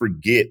never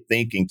forget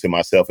thinking to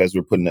myself as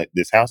we're putting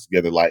this house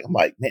together, I'm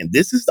like, man,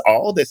 this is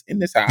all that's in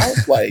this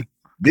house. Like,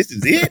 this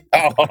is it.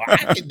 Oh,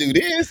 I can do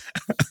this.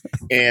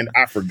 And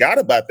I forgot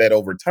about that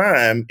over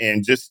time.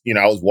 And just,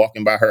 I was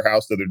walking by her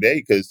house the other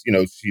day because,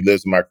 she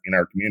lives in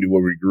our community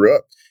where we grew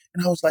up.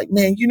 And I was like,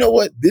 man, you know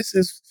what? This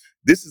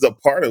is a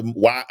part of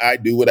why I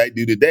do what I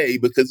do today,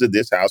 because of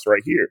this house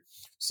right here.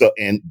 So,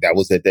 and that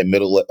was at that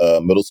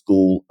middle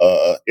school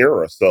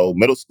era. So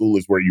middle school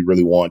is where you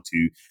really want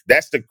to,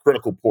 that's the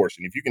critical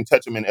portion. If you can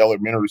touch them in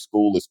elementary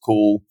school, it's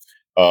cool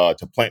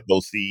to plant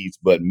those seeds,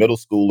 but middle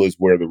school is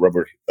where the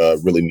rubber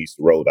really meets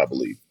the road, I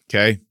believe.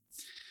 Okay.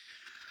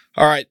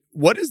 All right.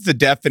 What is the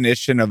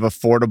definition of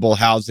affordable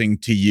housing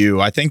to you?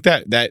 I think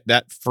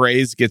that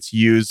phrase gets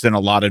used in a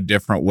lot of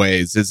different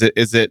ways. Is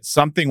it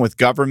something with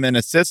government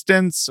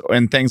assistance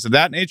and things of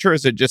that nature? Or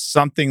is it just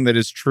something that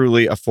is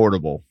truly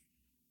affordable?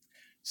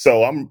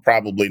 So I'm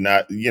probably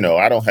not,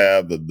 I don't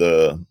have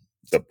the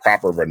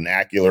proper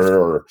vernacular,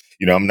 or,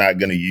 I'm not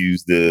going to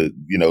use the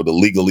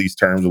legalese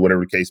terms or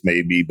whatever the case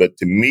may be. But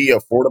to me,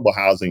 affordable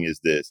housing is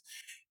this.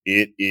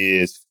 It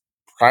is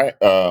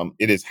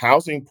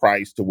housing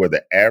priced to where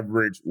the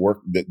average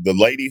the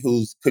lady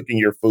who's cooking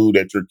your food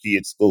at your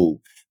kid's school,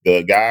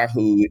 the guy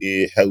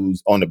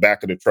who's on the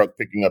back of the truck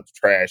picking up the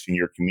trash in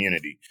your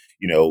community,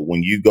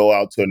 when you go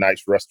out to a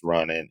nice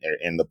restaurant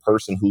and the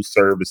person who's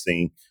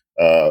servicing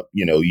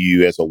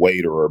you as a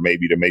waiter, or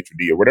maybe the maitre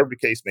d', or whatever the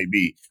case may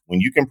be, when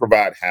you can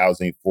provide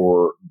housing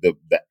for the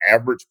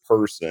average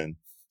person,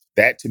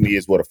 that to me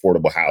is what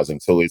affordable housing.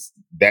 So it's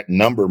that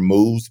number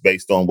moves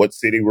based on what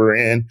city we're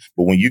in.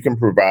 But when you can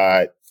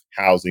provide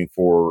housing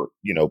for,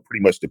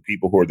 pretty much the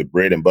people who are the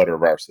bread and butter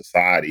of our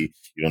society,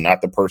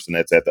 not the person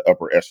that's at the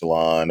upper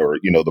echelon, or,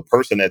 the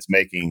person that's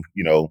making,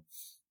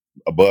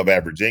 above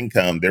average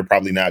income, they're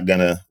probably not going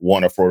to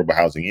want affordable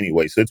housing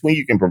anyway. So it's when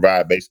you can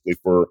provide basically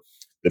for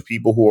the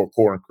people who are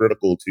core and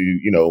critical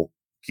to,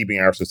 keeping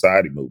our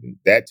society moving.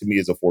 That to me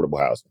is affordable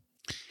housing.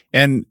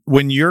 And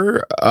when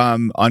you're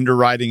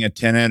underwriting a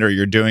tenant, or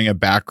you're doing a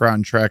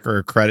background check or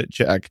a credit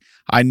check,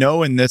 I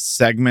know in this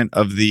segment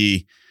of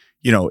the,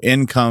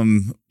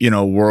 income,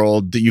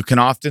 world, that you can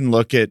often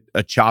look at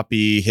a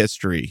choppy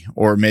history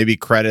or maybe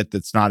credit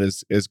that's not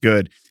as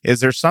good. Is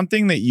there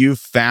something that you've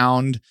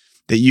found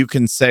that you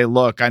can say,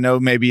 look, I know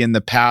maybe in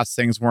the past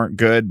things weren't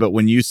good, but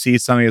when you see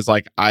something is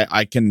like,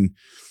 I can,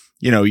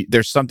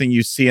 there's something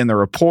you see in the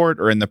report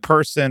or in the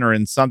person or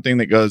in something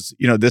that goes,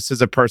 this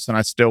is a person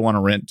I still want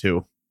to rent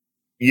to?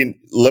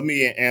 Let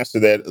me answer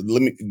that.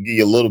 Let me give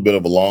you a little bit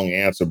of a long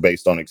answer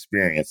based on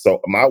experience.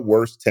 So my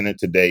worst tenant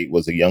to date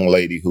was a young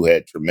lady who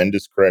had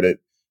tremendous credit,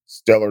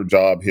 stellar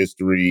job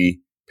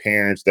history,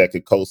 parents that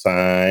could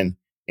co-sign.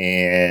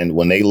 And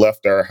when they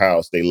left our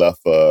house, they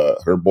left,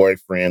 her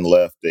boyfriend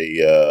left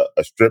a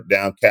stripped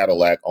down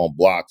Cadillac on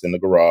blocks in the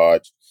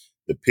garage.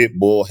 The pit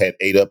bull had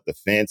ate up the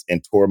fence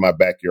and tore my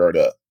backyard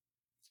up.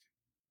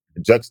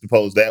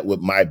 Juxtapose that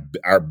with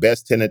our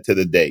best tenant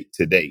to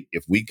date.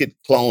 If we could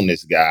clone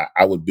this guy,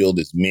 I would build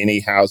as many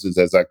houses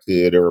as I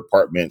could or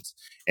apartments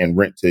and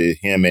rent to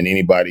him and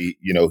anybody,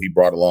 he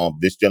brought along.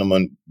 This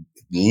gentleman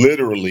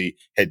literally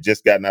had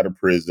just gotten out of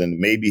prison,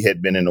 maybe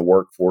had been in the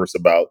workforce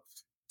about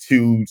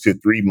 2 to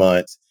 3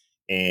 months.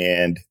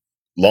 And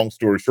long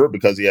story short,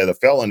 because he had a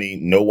felony,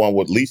 no one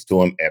would lease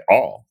to him at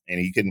all. And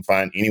he couldn't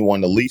find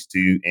anyone to lease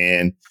to.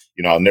 And,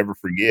 I'll never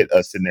forget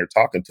us sitting there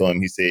talking to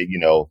him. He said,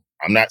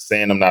 I'm not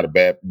saying I'm not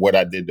what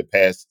I did in the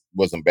past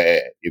wasn't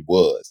bad. It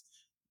was,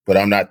 but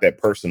I'm not that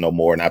person no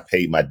more. And I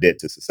paid my debt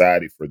to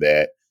society for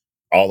that.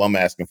 All I'm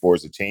asking for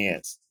is a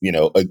chance,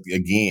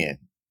 again,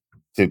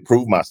 to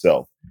prove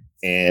myself.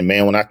 And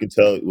man, when I can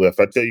if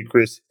I tell you,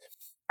 Chris,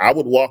 I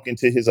would walk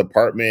into his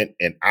apartment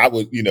and I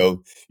would,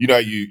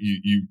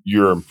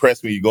 you're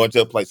impressed when you go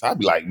into a place. I'd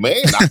be like,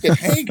 man, I could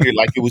hang here.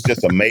 Like, it was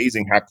just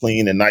amazing how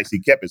clean and nice he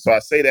kept it. So I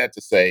say that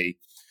to say,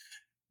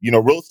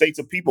 real estate's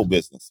a people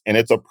business and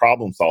it's a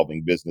problem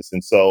solving business.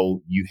 And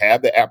so you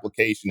have the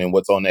application and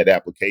what's on that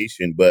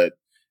application, but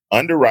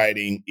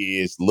underwriting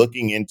is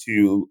looking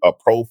into a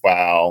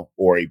profile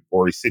or a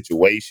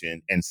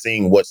situation and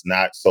seeing what's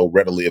not so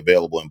readily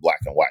available in black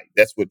and white.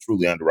 That's what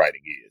truly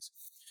underwriting is.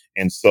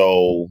 And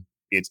so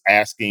it's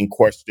asking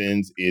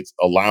questions. It's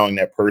allowing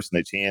that person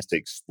a chance to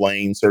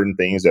explain certain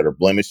things that are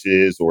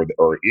blemishes or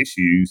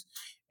issues.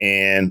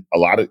 And a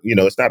lot of,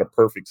 it's not a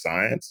perfect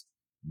science,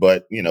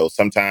 but,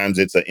 sometimes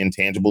it's an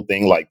intangible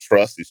thing like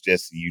trust. It's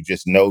just, you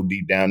just know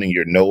deep down in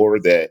your knower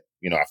that,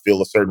 I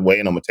feel a certain way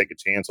and I'm going to take a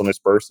chance on this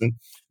person.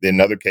 Then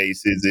in other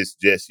cases, it's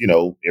just,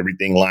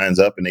 everything lines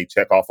up and they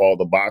check off all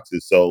the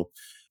boxes. So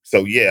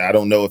yeah, I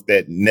don't know if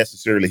that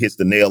necessarily hits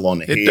the nail on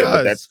the head,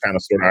 but that's kind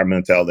of sort of our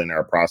mentality in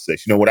our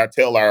process. What I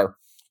tell our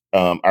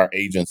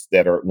agents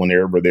that are,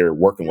 whenever they're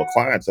working with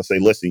clients, I say,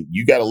 listen,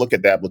 you got to look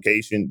at the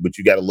application, but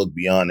you got to look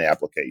beyond the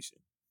application.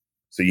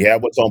 So you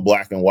have what's on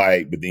black and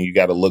white, but then you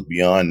got to look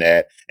beyond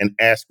that and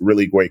ask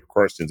really great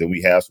questions. And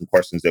we have some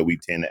questions that we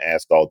tend to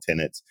ask all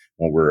tenants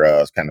when we're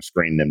kind of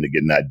screening them to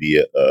get an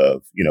idea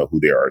of, who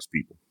they are as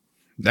people.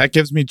 That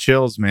gives me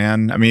chills,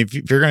 man. I mean, if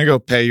you're going to go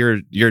pay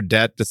your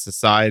debt to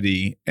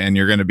society and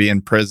you're going to be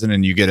in prison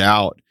and you get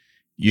out,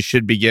 you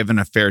should be given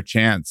a fair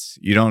chance.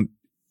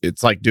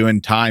 It's like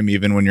doing time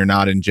even when you're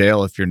not in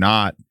jail if you're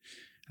not.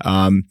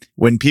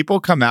 When people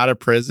come out of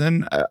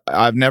prison,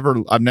 I've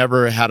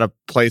never had a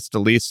place to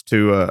lease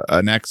to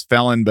an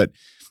ex-felon, but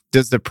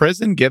does the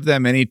prison give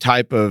them any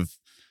type of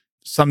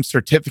some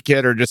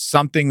certificate or just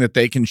something that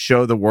they can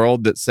show the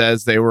world that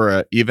says they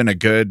were even a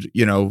good,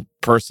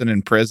 person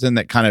in prison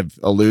that kind of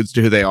alludes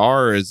to who they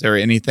are? Or is there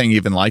anything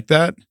even like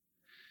that?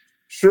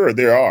 Sure,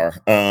 there are.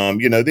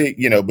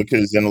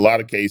 Because in a lot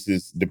of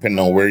cases, depending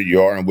on where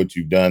you are and what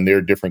you've done, there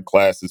are different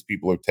classes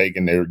people are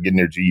taking. They're getting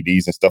their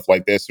GEDs and stuff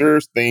like that. So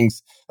there's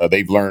things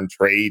they've learned,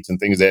 trades and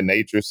things of that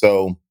nature.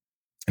 So,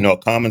 a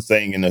common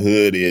saying in the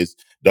hood is,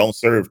 "Don't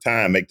serve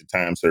time, make the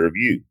time serve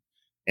you."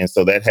 And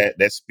so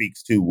that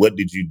speaks to what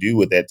did you do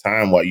with that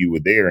time while you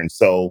were there. And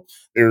so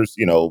there's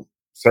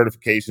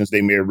certifications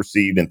they may have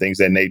received and things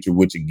of that nature,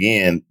 which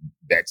again,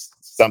 that's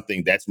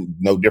something that's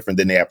no different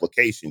than the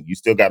application. You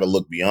still got to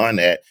look beyond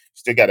that. You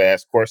still got to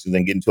ask questions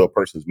and get into a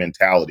person's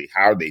mentality.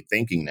 How are they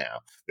thinking now?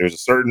 There's a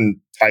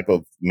certain type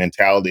of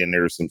mentality and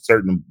there's some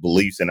certain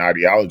beliefs and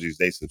ideologies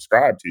they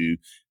subscribe to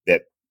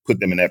that put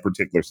them in that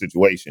particular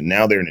situation.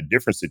 Now they're in a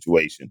different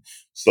situation.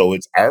 So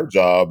it's our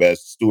job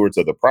as stewards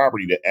of the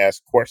property to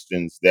ask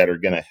questions that are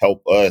going to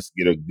help us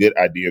get a good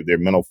idea of their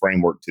mental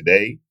framework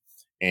today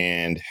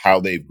and how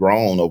they've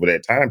grown over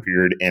that time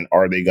period. And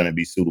are they going to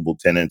be suitable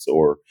tenants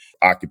or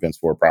occupants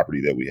for a property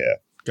that we have?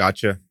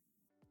 Gotcha.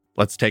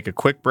 Let's take a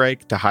quick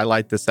break to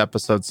highlight this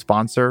episode's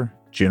sponsor,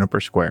 Juniper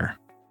Square.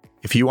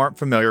 If you aren't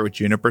familiar with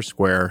Juniper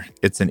Square,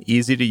 it's an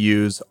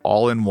easy-to-use,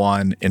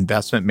 all-in-one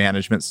investment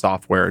management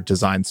software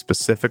designed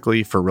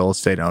specifically for real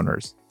estate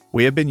owners.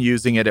 We have been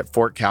using it at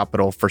Fort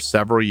Capital for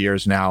several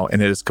years now,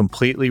 and it has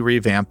completely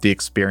revamped the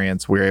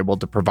experience we're able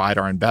to provide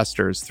our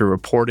investors through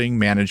reporting,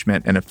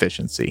 management, and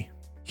efficiency.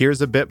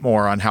 Here's a bit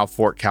more on how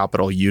Fort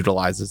Capital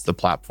utilizes the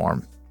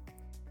platform.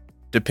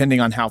 Depending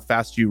on how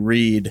fast you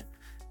read,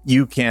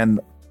 you can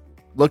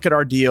look at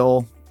our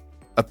deal,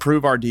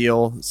 approve our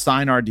deal,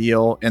 sign our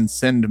deal, and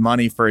send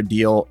money for a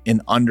deal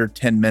in under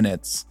 10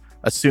 minutes,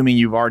 assuming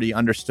you've already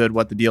understood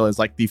what the deal is.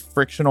 Like, the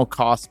frictional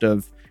cost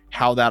of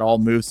how that all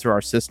moves through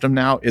our system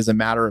now is a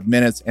matter of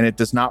minutes, and it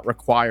does not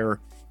require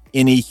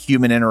any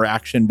human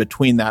interaction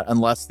between that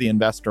unless the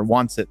investor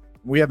wants it.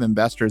 We have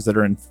investors that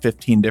are in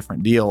 15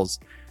 different deals.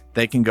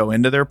 They can go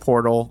into their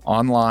portal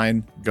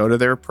online, go to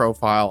their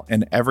profile,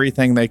 and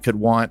everything they could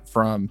want,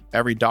 from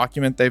every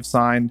document they've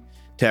signed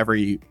to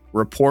every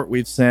report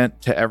we've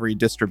sent to every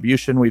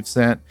distribution we've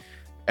sent,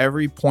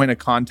 every point of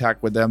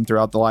contact with them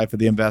throughout the life of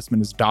the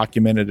investment is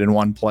documented in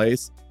one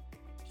place.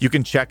 You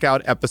can check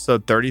out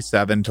episode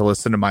 37 to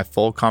listen to my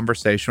full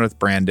conversation with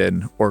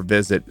Brandon, or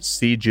visit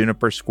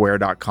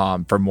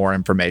cjunipersquare.com for more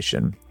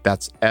information.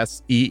 That's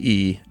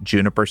SEE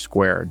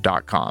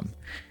junipersquare.com.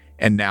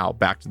 And now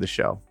back to the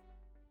show.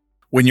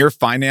 When you're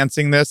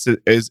financing this,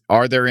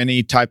 are there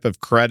any type of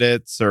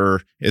credits,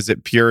 or is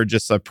it pure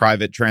just a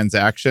private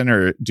transaction,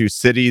 or do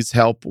cities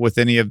help with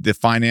any of the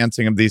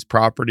financing of these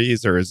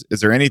properties, or is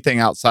there anything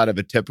outside of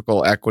a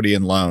typical equity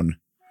and loan?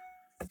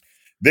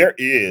 There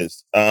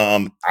is.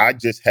 I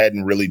just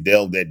hadn't really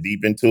delved that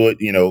deep into it.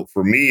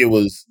 For me, it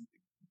was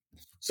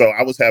so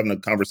I was having a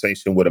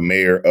conversation with a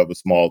mayor of a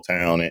small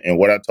town, and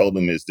what I told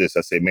him is this: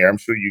 I said, Mayor, I'm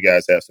sure you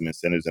guys have some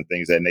incentives and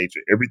things of that nature.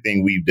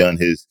 Everything we've done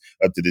has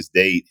up to this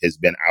date has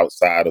been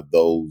outside of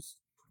those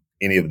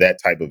any of that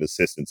type of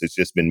assistance. It's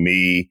just been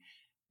me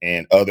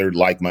and other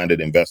like-minded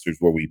investors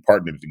where we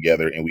partnered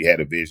together and we had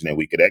a vision and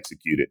we could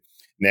execute it.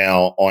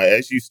 Now,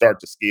 as you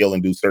start to scale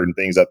and do certain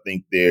things, I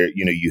think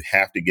you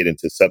have to get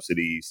into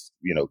subsidies,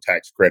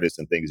 tax credits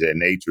and things of that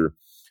nature.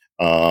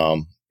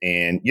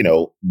 And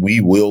we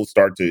will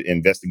start to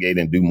investigate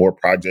and do more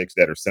projects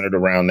that are centered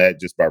around that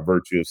just by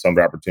virtue of some of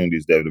the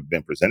opportunities that have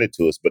been presented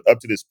to us. But up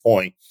to this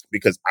point,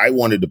 because I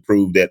wanted to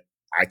prove that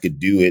I could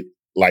do it,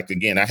 like,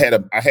 again, I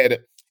had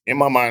in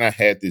my mind, I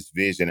had this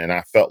vision and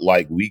I felt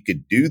like we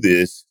could do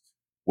this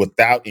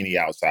without any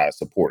outside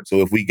support. So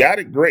if we got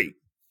it, great.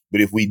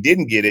 But if we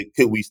didn't get it,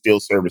 could we still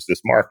service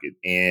this market?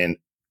 And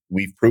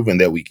we've proven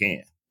that we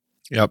can.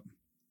 Yep.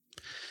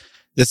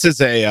 This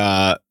is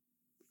a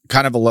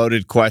kind of a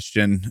loaded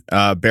question.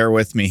 Bear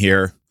with me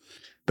here.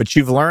 But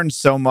you've learned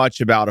so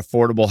much about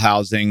affordable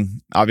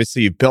housing.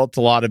 Obviously, you've built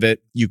a lot of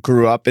it. You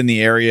grew up in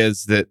the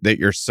areas that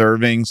you're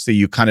serving, so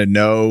you kind of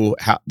know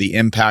the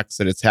impacts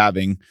that it's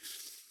having.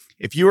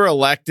 If you were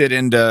elected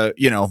into,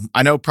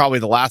 I know probably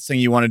the last thing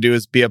you want to do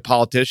is be a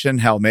politician.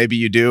 Hell, maybe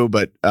you do,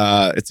 but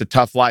it's a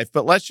tough life.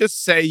 But let's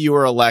just say you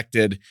were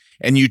elected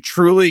and you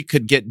truly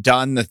could get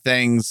done the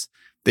things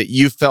that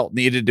you felt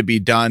needed to be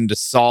done to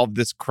solve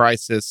this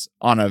crisis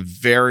on a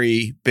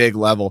very big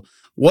level.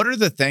 What are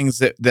the things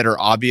that are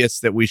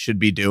obvious that we should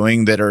be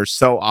doing that are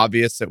so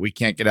obvious that we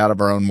can't get out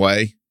of our own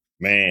way?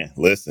 Man,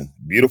 listen,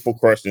 beautiful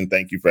question.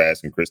 Thank you for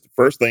asking, Chris. The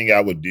first thing I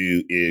would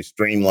do is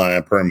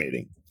streamline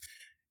permitting.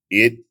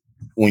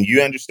 When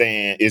you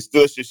understand,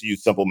 let's just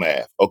use simple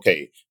math.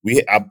 Okay,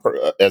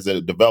 as a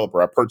developer,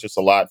 I purchased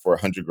a lot for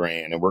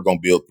 $100,000, and we're going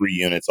to build 3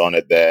 units on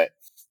it that,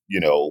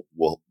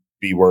 will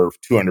be worth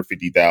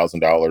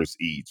 $250,000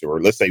 each.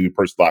 Or let's say we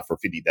purchased a lot for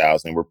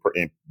 $50,000, and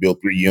and build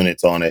 3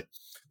 units on it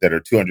that are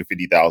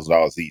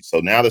 $250,000 each. So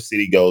now the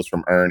city goes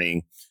from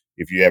earning,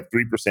 if you have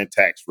 3%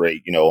 tax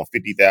rate, on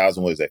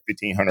 50,000, what is that,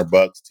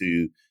 $1,500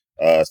 to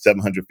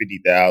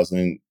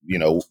 750,000.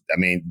 I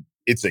mean,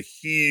 it's a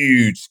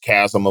huge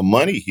chasm of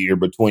money here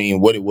between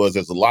what it was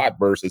as a lot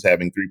versus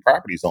having 3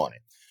 properties on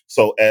it.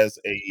 So as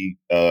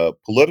a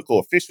political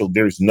official,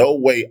 there's no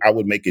way I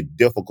would make it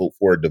difficult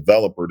for a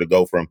developer to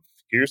go from,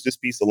 here's this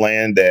piece of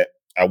land that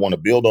I want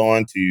to build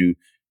on, to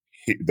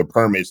the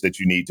permits that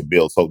you need to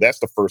build. So that's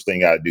the first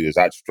thing I'd do is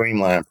I'd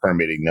streamline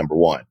permitting, number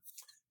one.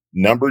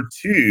 Number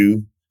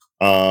two,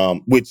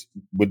 which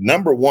with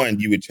number one,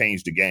 you would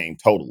change the game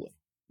totally.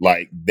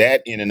 Like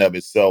that in and of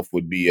itself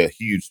would be a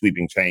huge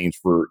sweeping change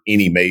for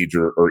any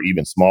major or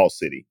even small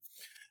city.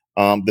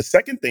 The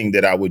second thing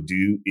that I would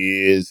do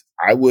is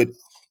I would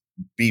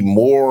be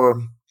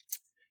more,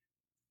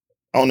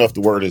 I don't know if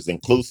the word is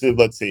inclusive.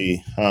 Let's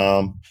see.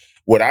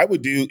 What I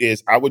would do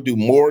is I would do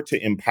more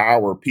to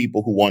empower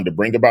people who wanted to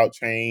bring about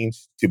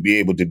change to be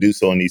able to do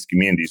so in these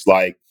communities.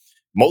 Like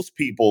most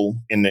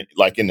people in the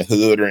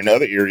hood or in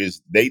other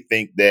areas, they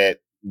think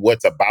that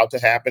what's about to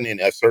happen in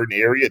a certain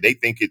area, they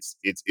think it's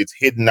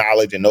hidden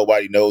knowledge and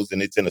nobody knows,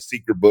 and it's in a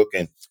secret book,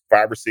 and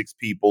 5 or 6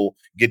 people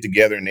get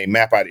together and they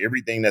map out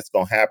everything that's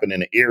going to happen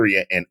in the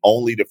area, and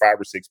only the 5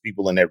 or 6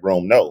 people in that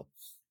room know.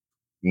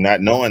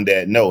 Not knowing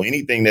that, no,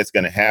 anything that's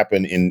going to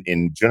happen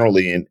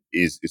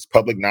is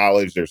public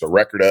knowledge. There's a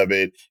record of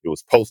it. It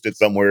was posted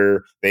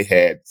somewhere. They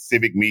had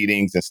civic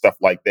meetings and stuff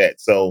like that.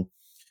 So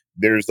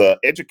there's a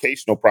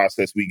educational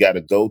process we got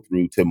to go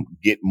through to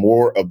get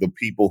more of the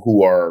people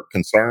who are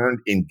concerned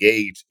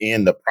engaged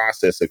in the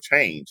process of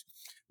change.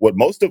 What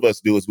most of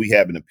us do is we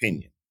have an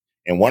opinion.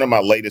 And one of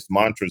my latest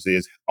mantras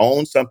is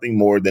own something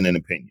more than an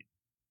opinion.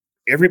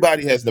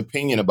 Everybody has an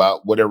opinion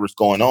about whatever's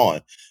going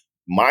on.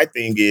 My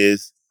thing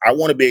is, I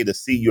want to be able to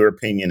see your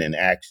opinion in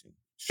action.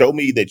 Show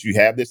me that you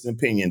have this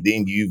opinion,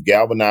 then you've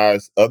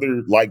galvanized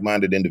other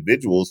like-minded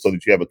individuals so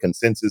that you have a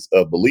consensus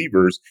of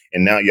believers.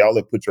 And now y'all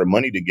have put your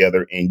money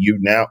together and you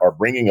now are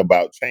bringing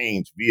about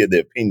change via the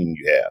opinion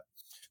you have.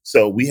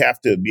 So we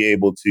have to be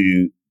able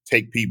to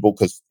take people,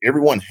 because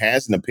everyone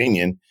has an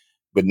opinion,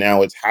 but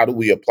now it's how do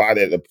we apply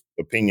that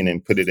opinion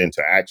and put it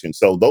into action?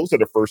 So those are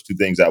the first 2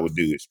 things I would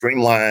do, is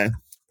streamline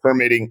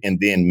permitting and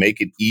then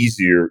make it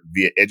easier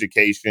via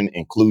education,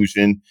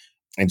 inclusion,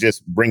 and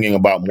just bringing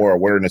about more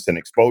awareness and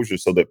exposure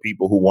so that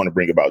people who want to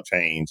bring about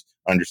change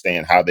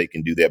understand how they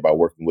can do that by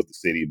working with the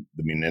city,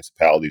 the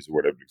municipalities, or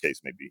whatever the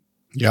case may be.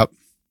 Yep.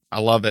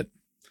 I love it.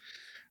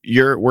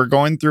 We're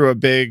going through a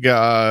big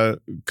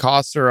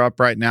costs are up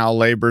right now.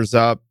 Labor's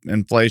up,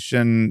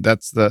 inflation.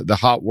 That's the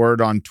hot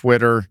word on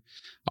Twitter.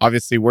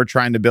 Obviously, we're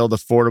trying to build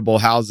affordable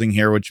housing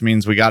here, which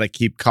means we got to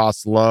keep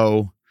costs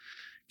low.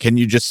 Can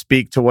you just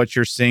speak to what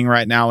you're seeing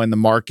right now in the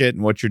market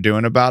and what you're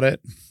doing about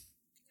it?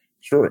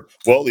 Sure.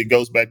 Well, it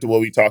goes back to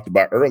what we talked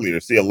about earlier.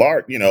 See, a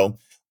lot,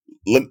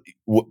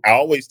 I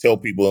always tell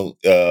people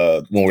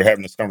when we're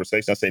having this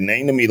conversation, I say,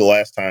 name to me the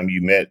last time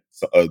you met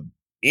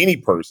any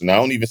person. I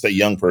don't even say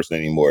young person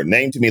anymore.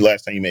 Name to me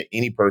last time you met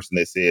any person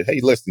that said, hey,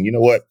 listen, you know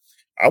what?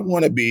 I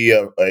want to be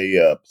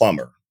a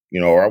plumber,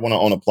 or I want to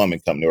own a plumbing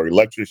company or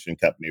electrician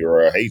company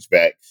or a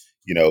HVAC,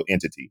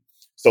 entity.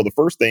 So the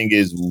first thing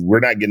is we're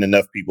not getting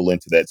enough people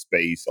into that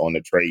space on the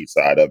trade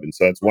side of it. And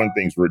so that's one of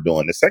the things we're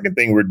doing. The second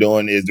thing we're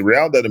doing is the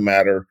reality of the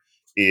matter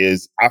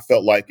is I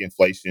felt like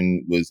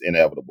inflation was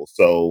inevitable.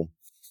 So,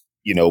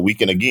 we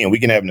can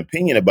have an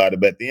opinion about it,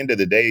 but at the end of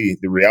the day,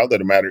 the reality of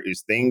the matter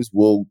is things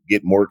will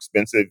get more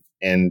expensive.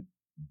 And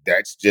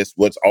that's just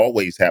what's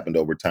always happened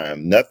over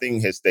time. Nothing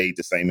has stayed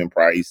the same in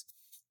price.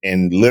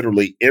 And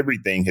literally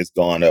everything has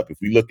gone up. If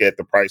we look at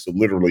the price of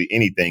literally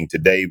anything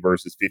today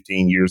versus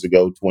 15 years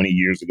ago, 20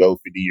 years ago,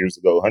 50 years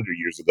ago, 100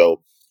 years ago,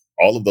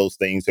 all of those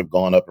things have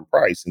gone up in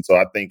price. And so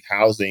I think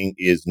housing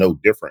is no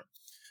different.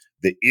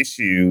 The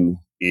issue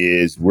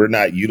is we're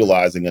not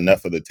utilizing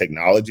enough of the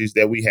technologies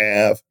that we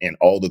have and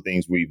all the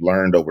things we've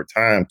learned over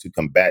time to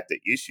combat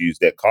the issues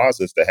that cause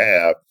us to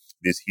have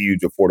this huge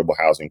affordable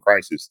housing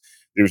crisis.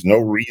 There's no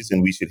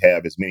reason we should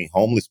have as many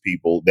homeless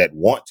people that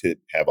want to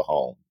have a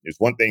home. There's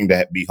one thing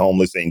to be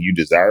homeless and you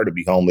desire to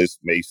be homeless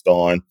based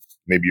on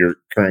maybe your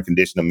current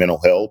condition of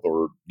mental health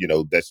or,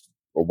 that's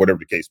or whatever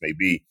the case may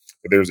be.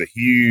 But there's a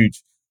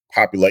huge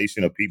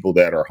population of people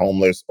that are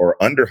homeless or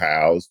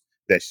underhoused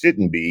that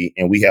shouldn't be,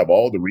 and we have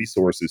all the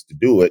resources to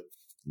do it.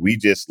 We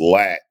just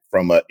lack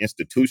from an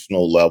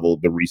institutional level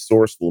the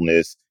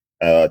resourcefulness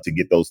to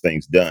get those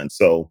things done.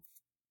 So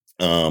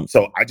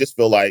I just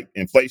feel like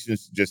inflation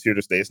is just here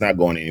to stay. It's not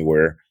going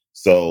anywhere.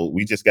 So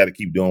we just got to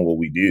keep doing what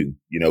we do.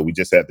 We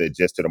just have to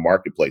adjust to the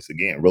marketplace.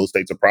 Again, real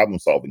estate's a problem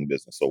solving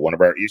business. So one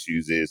of our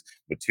issues is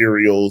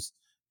materials,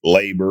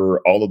 labor,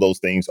 all of those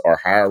things are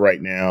higher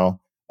right now.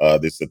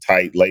 There's a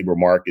tight labor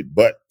market,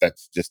 but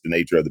that's just the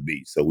nature of the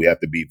beast. So we have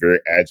to be very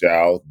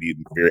agile, be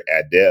very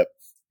adept,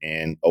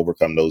 and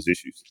overcome those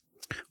issues.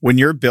 When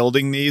you're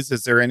building these,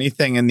 is there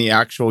anything in the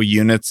actual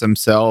units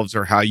themselves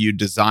or how you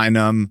design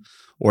them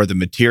or the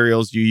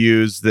materials you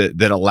use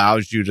that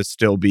allows you to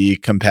still be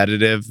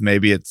competitive?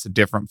 Maybe it's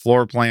different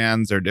floor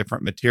plans or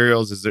different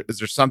materials. Is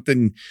there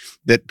something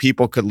that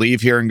people could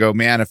leave here and go,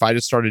 man, if I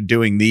just started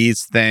doing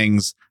these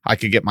things, I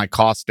could get my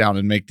costs down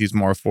and make these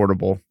more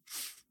affordable?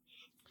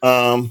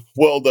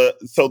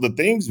 The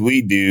things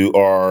we do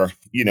are,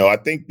 I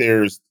think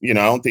there's, I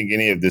don't think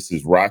any of this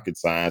is rocket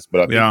science,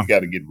 but I think Yeah. you got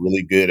to get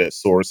really good at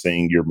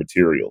sourcing your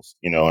materials,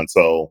 and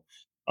so,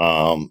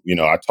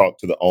 I talk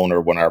to the owner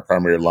of one of our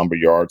primary lumber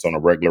yards on a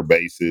regular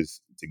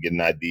basis to get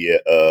an idea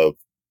of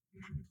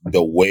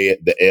the way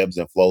the ebbs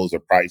and flows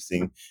of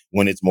pricing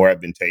when it's more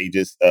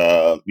advantageous.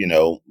 One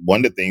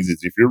of the things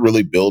is if you're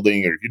really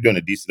building or if you're doing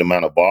a decent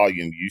amount of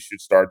volume, you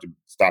should start to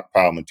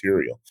stockpile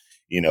material.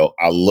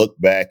 I look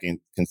back and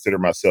consider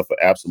myself an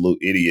absolute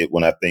idiot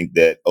when I think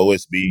that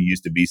OSB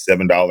used to be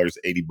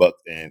 $7.80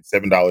 and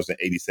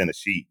 $7.80 a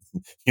sheet.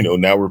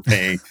 Now we're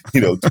paying,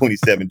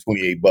 27,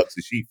 $28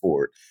 a sheet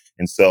for it.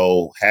 And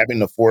so having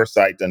the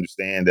foresight to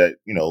understand that,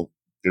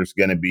 there's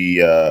going to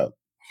be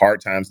hard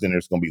times, then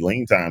there's going to be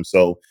lean times.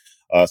 So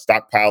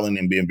stockpiling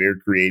and being very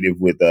creative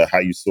with how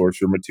you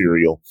source your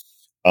material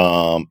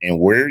and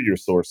where you're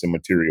sourcing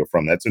material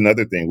from. That's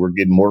another thing. We're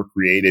getting more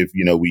creative.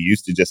 We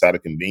used to just out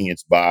of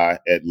convenience buy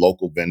at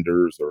local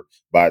vendors or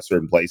buy at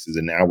certain places.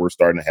 And now we're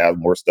starting to have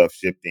more stuff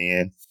shipped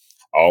in.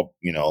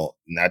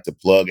 Not to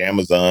plug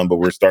Amazon, but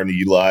we're starting to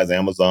utilize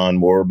Amazon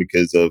more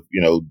because of,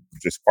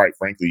 just quite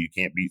frankly, you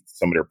can't beat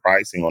some of their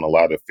pricing on a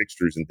lot of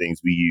fixtures and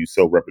things we use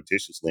so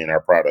repetitiously in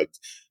our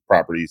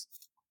properties.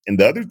 And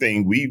the other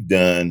thing we've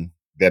done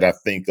that I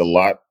think a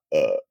lot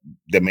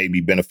that may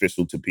be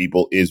beneficial to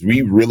people is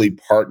we really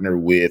partner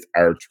with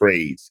our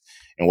trades.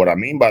 And what I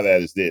mean by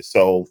that is this.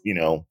 So,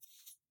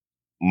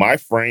 my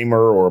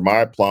framer or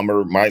my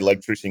plumber, my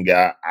electrician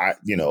guy,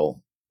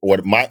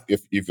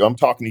 if I'm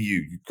talking to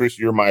you, Chris,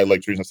 you're my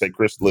electrician, say,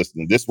 Chris,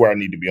 listen, this is where I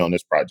need to be on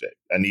this project.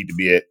 I need to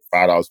be at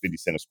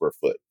 $5.50 a square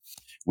foot,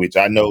 which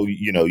I know,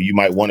 you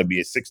might want to be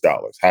at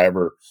 $6.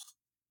 However,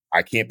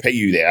 I can't pay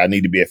you that. I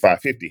need to be at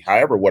 550.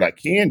 However, what I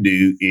can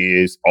do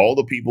is all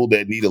the people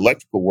that need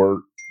electrical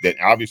work that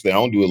obviously I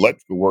don't do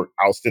electrical work,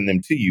 I'll send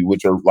them to you,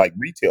 which are like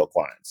retail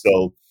clients.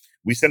 So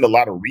we send a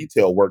lot of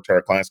retail work to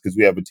our clients because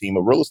we have a team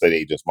of real estate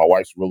agents. My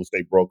wife's a real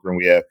estate broker,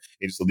 and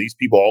so these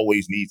people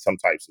always need some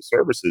types of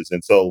services.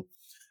 And so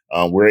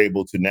we're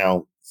able to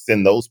now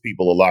send those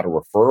people a lot of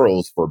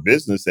referrals for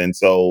business. And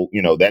so,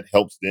 that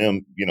helps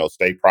them,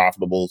 stay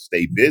profitable,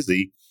 stay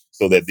busy,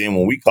 so that then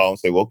when we call and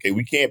say, well, okay,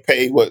 we can't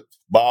pay what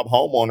Bob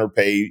homeowner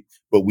paid,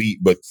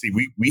 but see,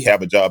 we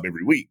have a job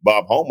every week.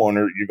 Bob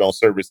homeowner, you're going to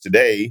service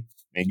today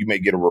and you may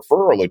get a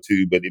referral or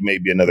two, but it may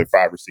be another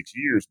 5 or 6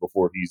 years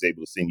before he's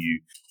able to send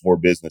you more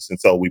business. And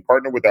so we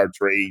partner with our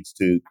trades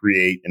to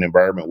create an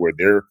environment where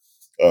they're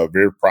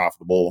very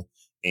profitable.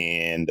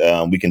 and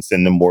we can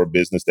send them more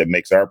business that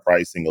makes our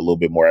pricing a little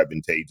bit more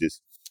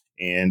advantageous.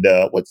 And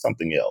what's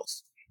something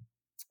else?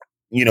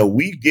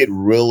 We get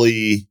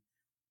really,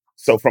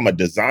 so from a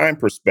design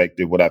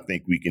perspective, what I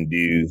think we can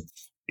do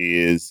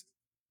is,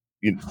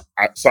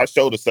 so I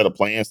showed a set of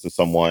plans to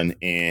someone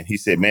and he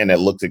said, man,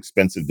 that looks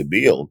expensive to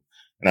build.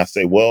 And I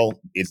say, well,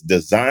 it's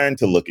designed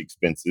to look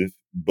expensive,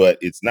 but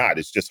it's not.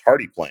 It's just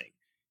hardy plank.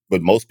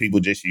 But most people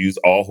just use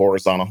all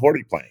horizontal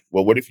hardy plank.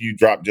 Well, what if you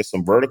drop just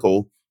some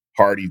vertical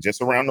hardy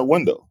just around the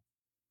window?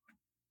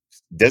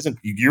 Doesn't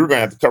You're going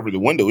to have to cover the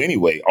window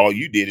anyway. All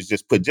you did is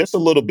just put just a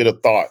little bit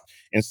of thought.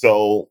 And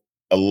so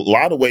a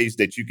lot of ways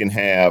that you can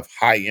have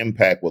high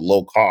impact with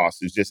low cost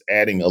is just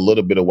adding a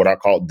little bit of what I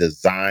call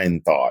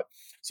design thought.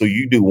 So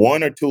you do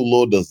one or two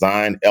little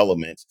design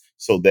elements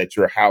so that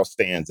your house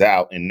stands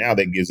out. And now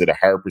that gives it a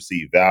higher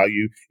perceived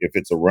value. If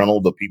it's a rental,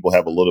 the people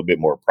have a little bit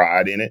more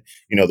pride in it.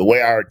 The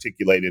way I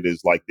articulate it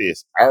is like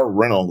this: our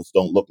rentals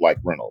don't look like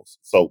rentals.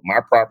 So my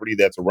property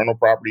that's a rental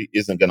property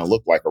isn't going to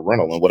look like a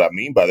rental. And what I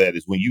mean by that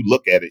is when you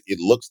look at it, it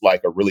looks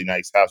like a really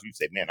nice house. You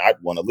say, man,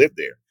 I'd want to live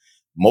there.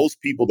 Most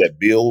people that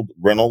build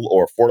rental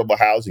or affordable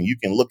housing, you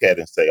can look at it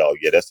and say, oh,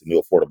 yeah, that's a new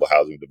affordable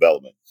housing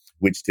development,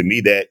 which to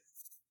me, that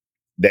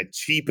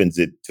cheapens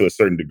it to a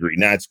certain degree.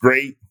 Now it's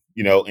great,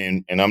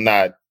 and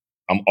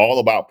I'm all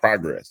about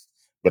progress,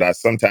 but I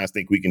sometimes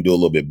think we can do a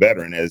little bit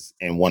better.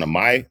 And one of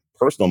my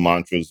personal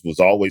mantras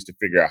was always to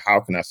figure out how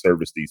can I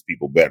service these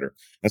people better.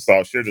 And so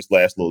I'll share this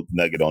last little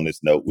nugget on this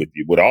note with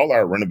you. With all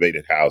our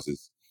renovated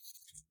houses,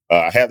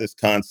 I have this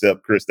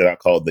concept, Chris, that I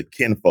call the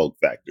kinfolk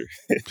factor.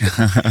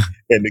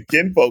 And the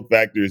kinfolk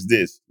factor is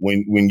this: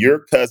 when your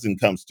cousin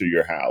comes to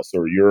your house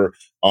or your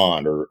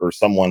aunt or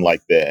someone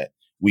like that,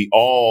 we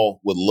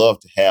all would love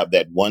to have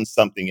that one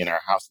something in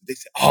our house. They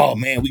say, oh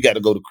man, we got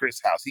to go to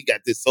Chris' house. He got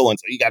this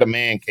so-and-so, he got a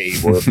man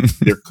cave, or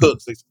their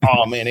cooks. They say,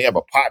 oh man, they have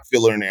a pot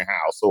filler in their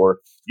house, or,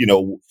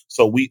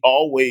 so we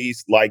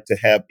always like to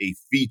have a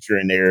feature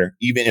in there,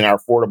 even in our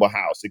affordable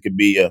house. It could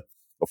be a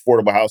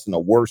affordable house in the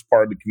worst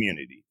part of the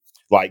community.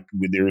 Like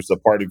there's a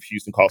part of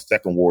Houston called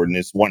Second Ward, and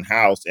it's one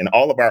house, and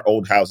all of our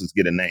old houses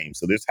get a name.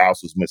 So this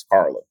house was Miss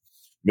Carla.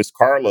 Miss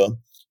Carla.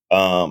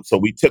 So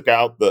we took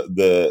out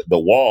the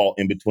wall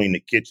in between the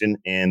kitchen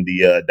and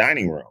the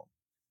dining room.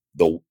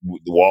 The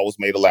wall was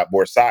made of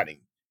lapboard siding,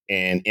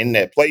 and in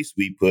that place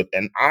we put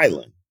an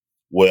island.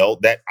 Well,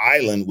 that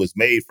island was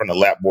made from the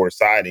lapboard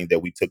siding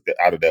that we took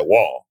out of that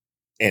wall.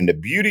 And the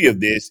beauty of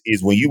this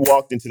is when you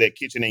walked into that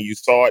kitchen and you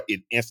saw it,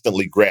 it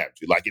instantly grabbed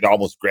you. Like it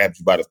almost grabbed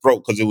you by the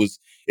throat because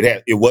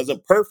it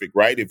wasn't perfect,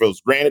 right? If it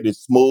was granite, it's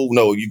smooth.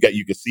 No, you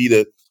could see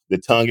the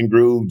tongue and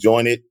groove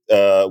jointed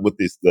with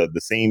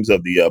the seams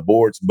of the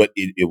boards, but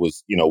it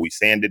was, we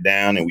sanded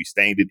down and we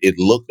stained it. It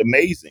looked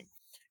amazing.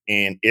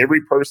 And every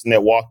person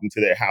that walked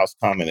into their house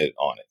commented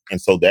on it. And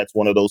so that's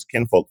one of those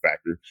kinfolk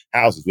factor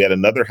houses. We had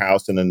another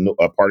house in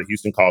a part of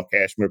Houston called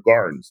Cashmere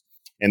Gardens.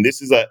 And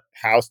this is a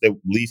house that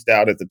leased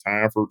out at the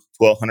time for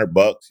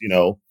 $1,200,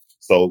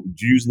 So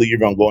usually you're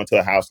going to go into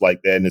a house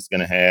like that and it's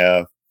going to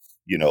have,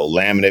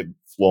 laminate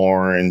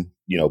flooring,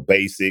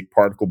 basic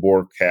particle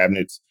board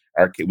cabinets.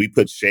 We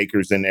put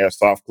shakers in there,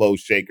 soft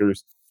close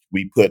shakers.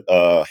 We put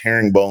a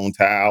herringbone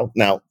tile.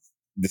 Now,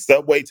 the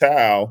subway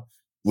tile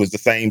was the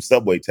same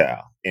subway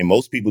tile, and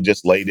most people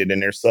just laid it in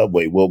their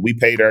subway. Well, we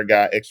paid our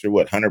guy extra,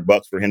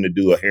 $100 for him to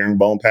do a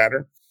herringbone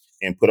pattern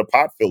and put a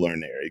pot filler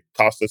in there. It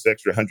cost us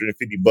extra $150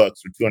 or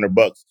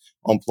 $200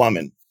 on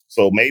plumbing.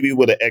 So maybe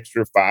with an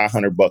extra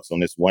 $500 on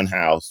this one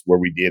house where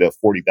we did a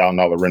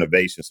 $40,000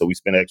 renovation. So we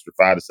spent an extra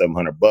 $500 to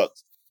 $700.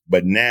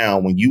 But now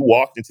when you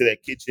walked into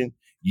that kitchen,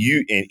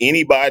 you and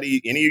any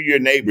of your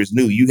neighbors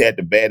knew you had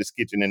the baddest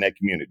kitchen in that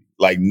community.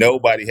 Like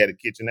nobody had a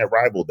kitchen that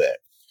rivaled that.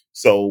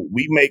 So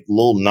we make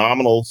little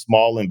nominal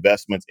small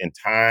investments in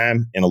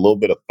time and a little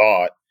bit of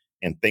thought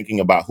and thinking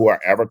about who our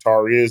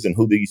avatar is and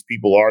who these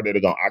people are that are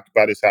going to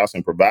occupy this house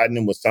and providing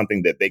them with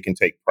something that they can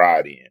take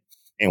pride in.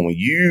 And when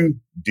you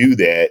do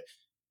that,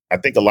 I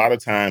think a lot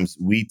of times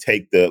we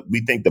think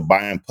the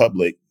buying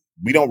public,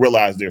 we don't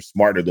realize they're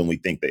smarter than we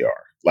think they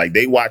are. Like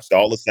they watched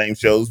all the same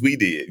shows we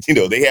did.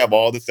 They have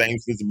all the same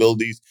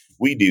sensibilities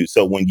we do.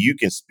 So when you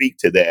can speak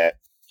to that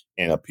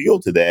and appeal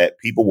to that,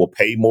 people will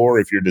pay more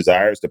if your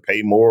desire is to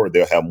pay more, or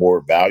they'll have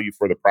more value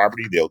for the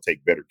property. They'll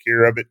take better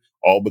care of it,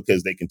 all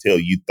because they can tell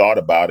you thought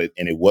about it.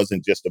 And it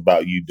wasn't just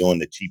about you doing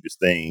the cheapest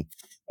thing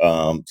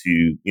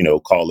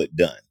to call it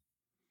done.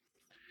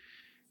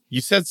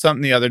 You said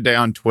something the other day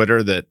on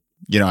Twitter that,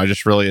 I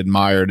just really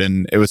admired.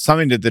 And it was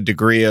something to the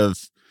degree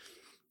of,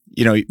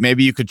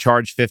 maybe you could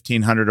charge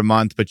 $1,500 a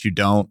month, but you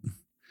don't.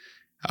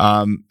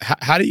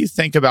 How do you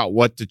think about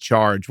what to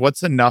charge?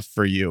 What's enough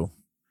for you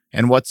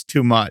and what's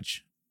too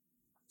much?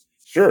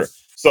 Sure.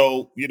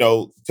 So,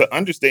 to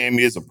understand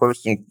me as a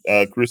person,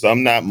 Chris,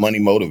 I'm not money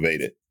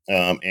motivated.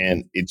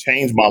 And it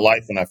changed my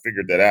life when I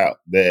figured that out,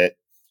 that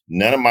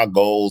none of my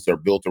goals are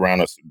built around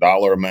a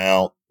dollar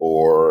amount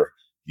or,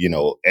 you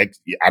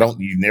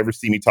never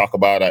see me talk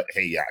about,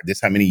 hey,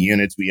 this how many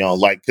units we own,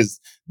 like, because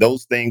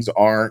those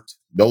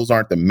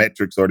aren't the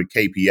metrics or the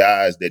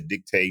KPIs that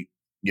dictate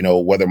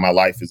whether my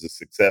life is a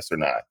success or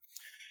not.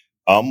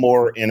 I'm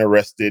more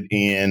interested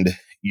in,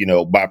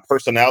 by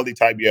personality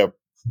type.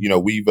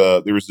 We've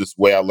there was this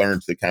way I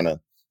learned to kind of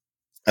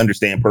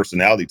understand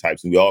personality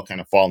types, and we all kind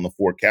of fall in the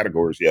four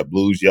categories. You have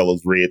blues,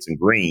 yellows, reds, and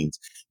greens.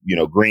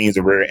 Greens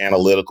are very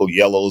analytical.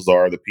 Yellows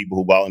are the people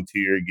who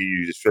volunteer, give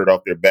you the shirt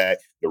off their back.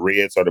 The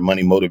reds are the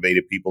money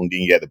motivated people, and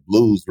then you have the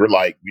blues. We're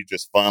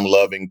just fun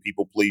loving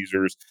people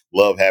pleasers,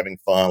 love having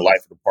fun,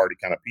 life of the party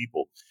kind of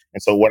people.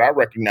 And so what I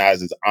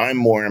recognize is I'm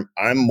more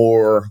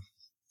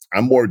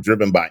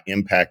driven by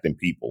impacting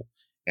people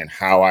and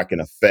how I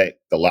can affect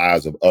the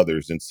lives of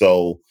others. And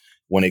so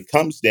when it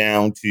comes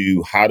down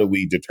to how do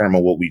we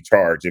determine what we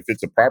charge, if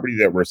it's a property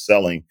that we're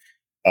selling,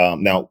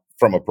 now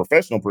from a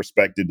professional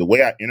perspective, the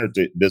way I entered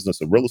the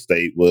business of real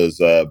estate was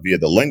via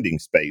the lending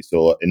space.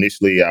 So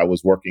initially I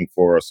was working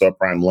for a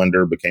subprime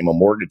lender, became a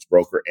mortgage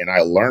broker, and I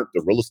learned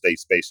the real estate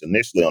space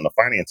initially on the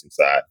financing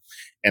side.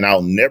 And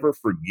I'll never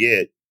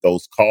forget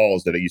those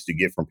calls that I used to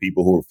get from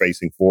people who were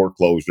facing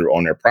foreclosure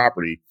on their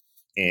property,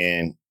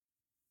 and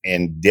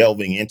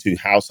delving into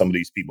how some of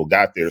these people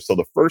got there. So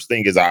the first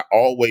thing is,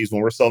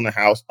 when we're selling the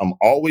house, I'm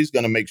always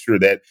going to make sure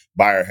that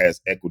buyer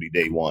has equity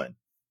day one.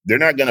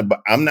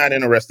 I'm not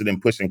interested in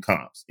pushing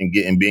comps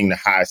and being the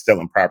highest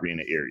selling property in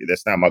the area.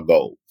 That's not my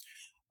goal.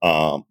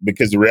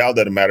 Because the reality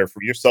of the matter, if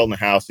you're selling a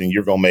house and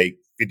you're going to make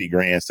 50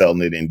 grand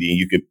selling it, and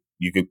then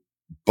you could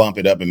bump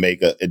it up and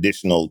make an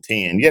additional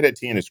 10. Yeah, that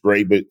 10 is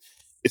great, but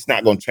it's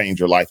not going to change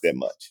your life that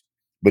much.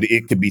 But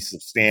it could be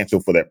substantial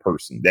for that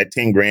person. That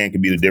 10 grand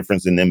could be the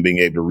difference in them being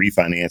able to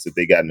refinance if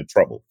they got into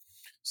trouble.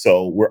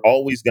 So we're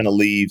always going to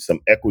leave some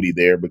equity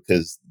there,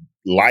 because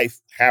life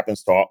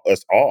happens to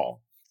us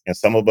all. And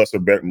some of us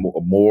are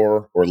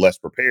more or less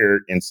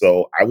prepared. And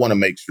so I want to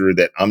make sure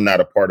that I'm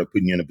not a part of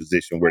putting you in a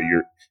position where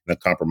you're in a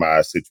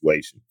compromised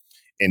situation.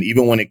 And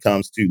even when it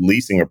comes to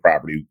leasing a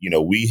property,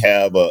 we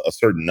have a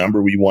certain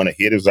number we want to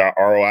hit as our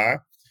ROI.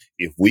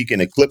 If we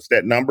can eclipse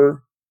that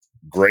number,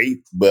 great.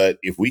 But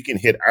if we can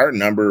hit our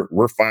number,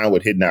 we're fine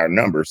with hitting our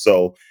number.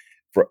 So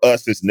for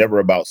us, it's never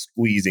about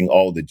squeezing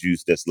all the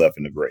juice that's left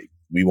in the grape.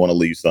 We want to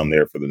leave some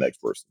there for the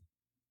next person.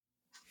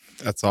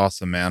 That's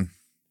awesome, man.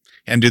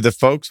 And do the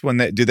folks,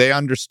 do they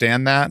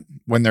understand that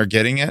when they're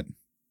getting it?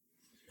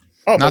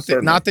 Oh, not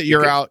that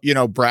you're out,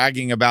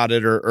 bragging about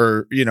it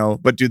or,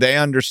 but do they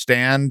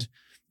understand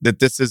that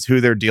this is who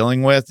they're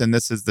dealing with and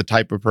this is the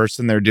type of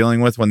person they're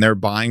dealing with when they're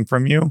buying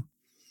from you?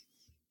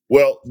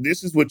 Well,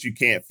 this is what you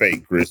can't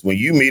fake, Chris. When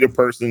you meet a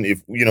person,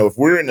 if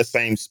we're in the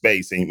same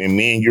space and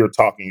me and you're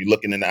talking, you're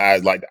looking in the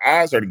eyes, like the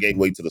eyes are the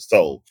gateway to the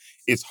soul.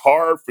 It's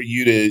hard for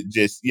you to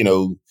just,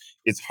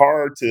 it's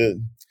hard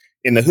to,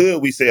 in the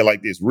hood, we say it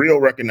like this: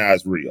 real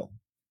recognize real.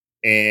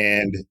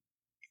 And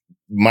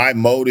my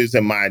motives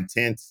and my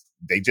intents,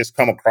 they just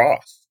come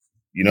across.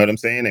 You know what I'm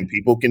saying? And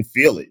people can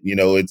feel it.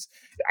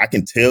 I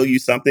can tell you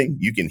something,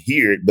 you can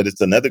hear it, but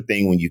it's another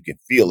thing when you can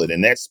feel it.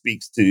 And that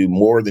speaks to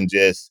more than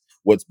just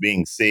what's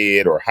being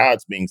said or how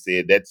it's being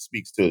said. That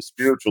speaks to a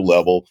spiritual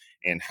level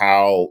and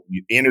how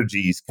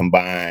energies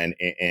combine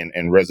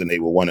and resonate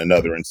with one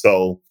another. And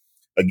so,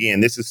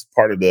 again, this is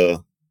part of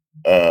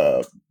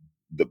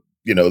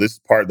this is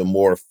part of the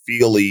more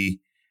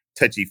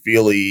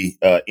touchy-feely,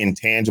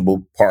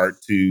 intangible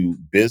part to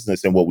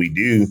business and what we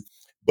do,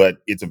 but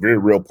it's a very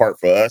real part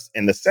for us.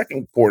 And the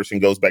second portion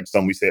goes back to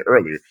something we said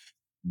earlier.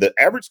 The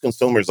average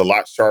consumer is a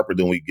lot sharper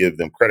than we give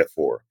them credit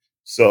for.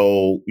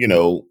 So,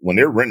 when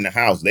they're renting a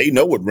house, they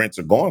know what rents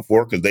are going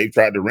for because they've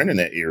tried to rent in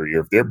that area.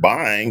 If they're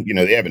buying,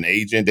 they have an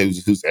agent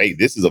who's, hey,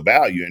 this is a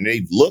value, and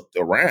they've looked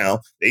around.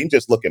 They didn't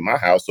just look at my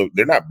house. So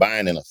they're not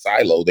buying in a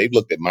silo. They've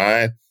looked at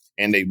mine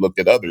and they've looked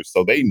at others.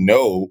 So they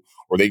know,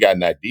 or they got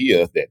an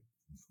idea that,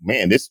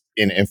 man,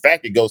 in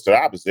fact, it goes to the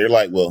opposite. They're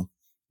like, well,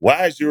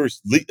 why is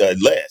yours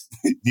less?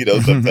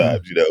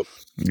 Sometimes,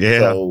 Yeah.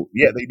 So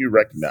yeah, they do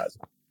recognize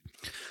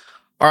it.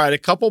 All right. A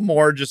couple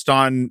more just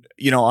on,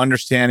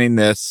 understanding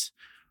this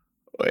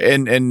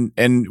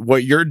and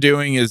what you're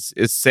doing is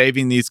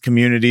saving these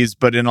communities,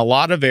 but in a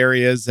lot of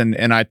areas,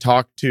 and I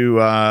talked to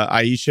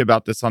Aisha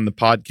about this on the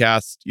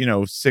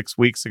podcast, 6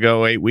 weeks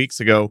ago, 8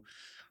 weeks ago.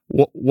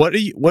 What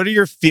are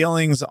your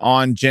feelings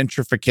on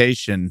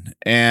gentrification?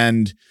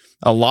 And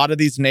a lot of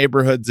these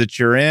neighborhoods that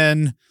you're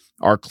in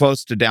are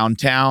close to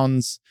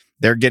downtowns.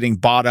 They're getting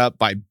bought up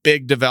by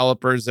big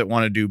developers that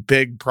want to do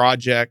big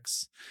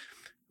projects.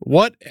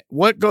 What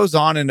goes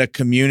on in a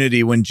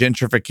community when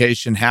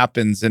gentrification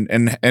happens,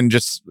 and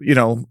just,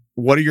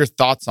 what are your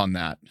thoughts on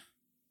that?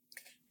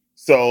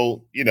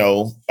 So,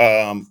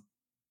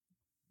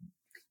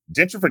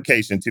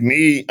 gentrification, to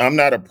me, I'm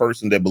not a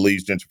person that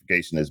believes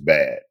gentrification is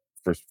bad,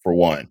 for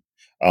one.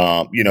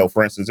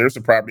 For instance, there's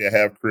a property I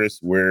have, Chris,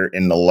 where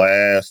in the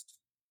last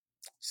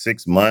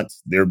 6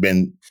 months,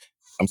 I'm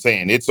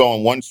saying it's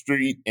on one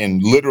street,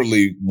 and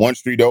literally one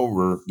street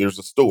over, there's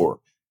a store.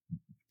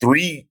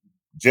 3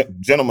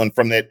 gentlemen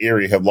from that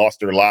area have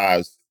lost their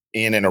lives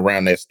in and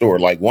around that store.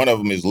 Like, one of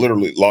them has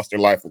literally lost their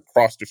life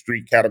across the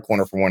street, catty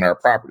corner from one of our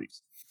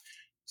properties.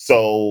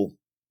 So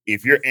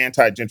If you're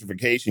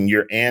anti-gentrification,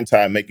 you're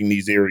anti making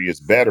these areas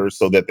better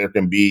so that there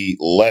can be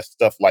less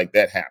stuff like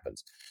that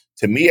happens.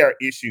 To me, our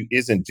issue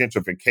isn't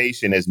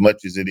gentrification as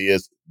much as it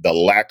is the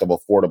lack of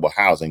affordable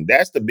housing.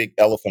 That's the big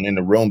elephant in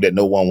the room that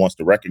no one wants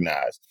to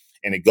recognize.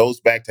 And it goes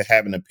back to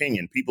having an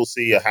opinion. People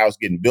see a house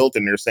getting built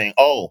and they're saying,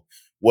 oh,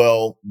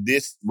 well,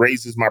 this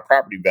raises my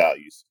property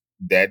values.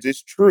 That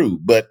is true.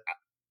 But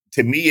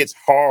to me, it's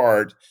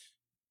hard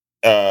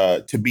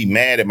to be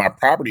mad at my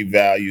property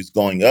values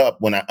going up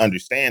when I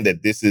understand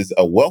that this is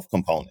a wealth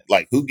component.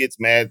 Like, who gets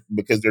mad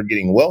because they're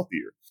getting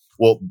wealthier?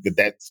 Well, but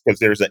that's because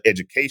there's an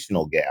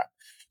educational gap.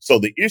 So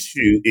the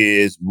issue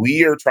is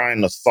we are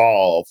trying to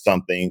solve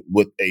something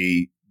with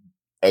a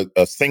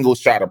single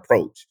shot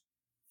approach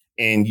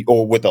and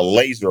or with a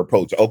laser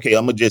approach. Okay,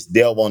 I'm gonna just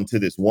delve onto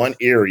this one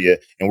area,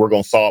 and we're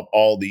gonna solve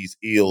all these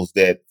ills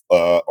that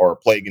are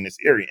plaguing this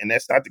area. And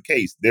that's not the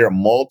case. There are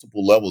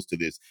multiple levels to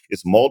this.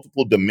 It's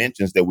multiple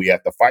dimensions that we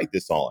have to fight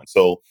this on.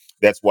 So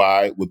that's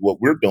why with what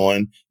we're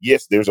doing,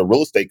 yes, there's a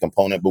real estate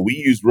component, but we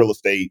use real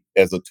estate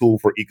as a tool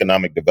for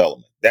economic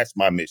development. That's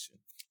my mission.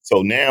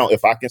 So now,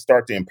 if I can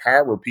start to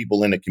empower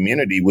people in the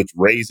community, which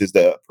raises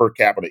the per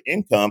capita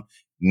income,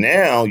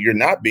 now you're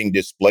not being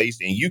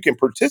displaced and you can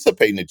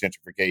participate in the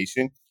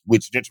gentrification,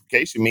 which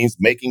gentrification means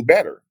making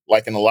better.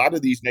 Like in a lot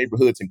of these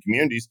neighborhoods and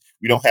communities,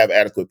 we don't have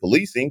adequate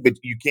policing, but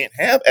you can't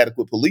have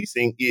adequate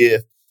policing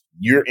if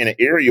you're in an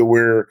area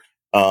where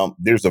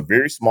there's a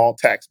very small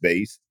tax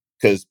base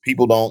because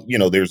people don't,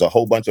 there's a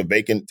whole bunch of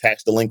vacant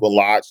tax delinquent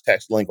lots,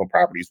 tax delinquent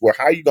properties. Well,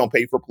 how are you going to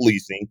pay for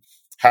policing?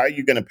 How are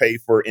you going to pay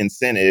for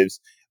incentives?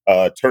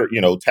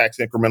 Tax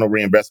incremental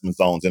reinvestment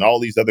zones and all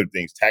these other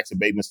things, tax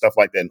abatement, stuff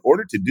like that. In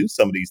order to do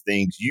some of these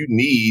things, you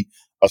need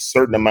a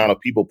certain amount of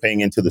people paying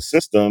into the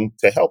system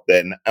to help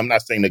that. And I'm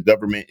not saying the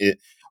government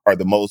are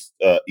the most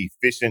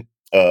efficient.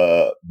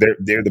 They're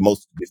the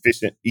most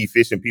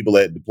efficient people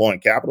at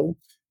deploying capital,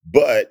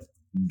 but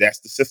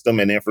that's the system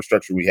and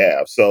infrastructure we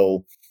have.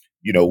 So,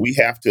 we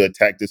have to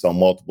attack this on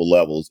multiple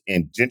levels.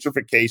 And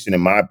gentrification,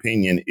 in my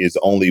opinion, is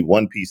only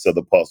one piece of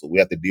the puzzle. We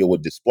have to deal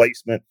with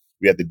displacement.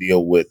 We have to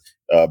deal with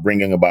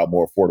bringing about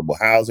more affordable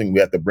housing. We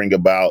have to bring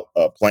about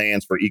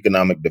plans for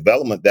economic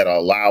development that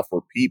allow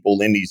for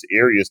people in these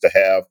areas to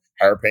have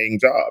higher paying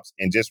jobs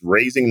and just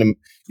raising them.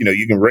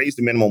 You can raise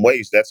the minimum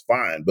wage. That's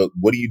fine. But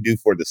what do you do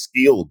for the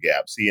skill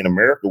gap? See, in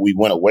America, we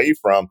went away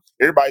from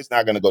everybody's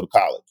not going to go to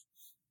college.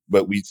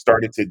 But we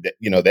started to,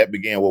 that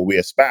began what we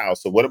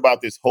espouse. So what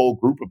about this whole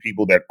group of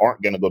people that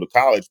aren't going to go to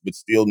college, but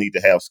still need to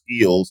have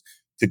skills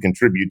to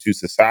contribute to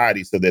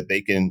society so that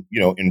they can,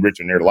 enrich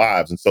in their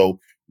lives? And so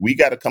we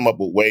got to come up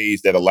with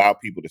ways that allow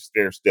people to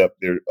stair step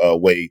their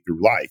way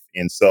through life.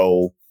 And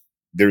so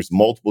there's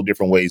multiple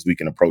different ways we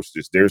can approach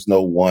this. There's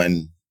no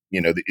one,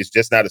 it's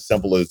just not as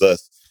simple as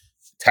us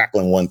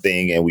tackling one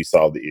thing and we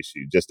solve the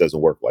issue. It just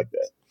doesn't work like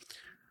that.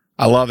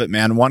 I love it,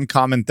 man. One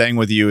common thing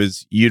with you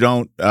is you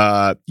don't,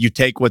 you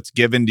take what's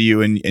given to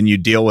you and you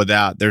deal with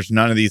that. There's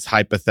none of these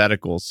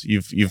hypotheticals.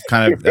 You've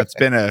kind of, that's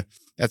been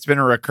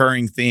a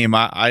recurring theme.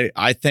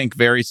 I think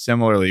very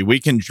similarly. We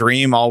can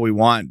dream all we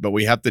want, but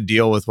we have to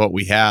deal with what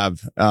we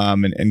have,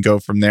 and go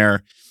from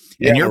there.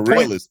 Yeah, and you're a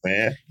realist,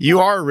 man.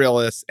 You are a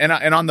realist. And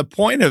on the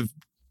point of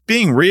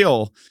being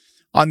real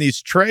on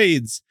these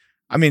trades,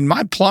 I mean,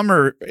 my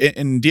plumber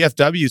in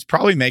DFW is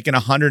probably making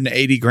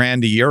 180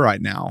 grand a year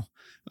right now.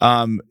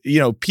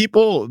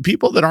 People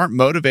that aren't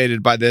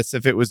motivated by this,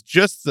 if it was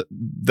just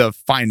the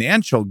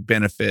financial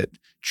benefit,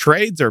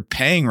 trades are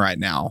paying right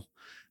now.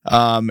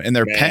 And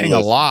they're paying a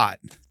lot.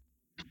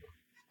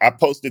 I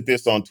posted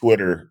this on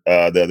Twitter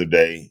the other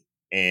day,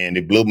 and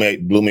it blew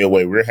me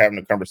away. We were having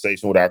a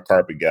conversation with our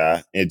carpet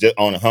guy, and just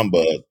on a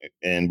humbug,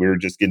 and we were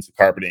just getting some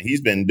carpet. And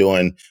he's been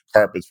doing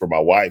carpets for my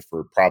wife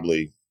for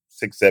probably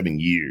 6-7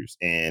 years,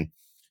 and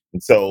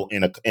so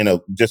in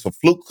a just a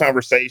fluke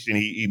conversation,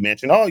 he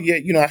mentioned, oh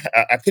yeah,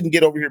 I couldn't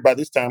get over here by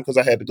this time because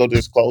I had to go to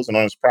this closing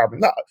on his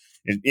property. No,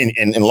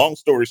 and long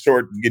story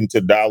short, getting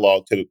to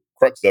dialogue to the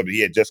crux of it,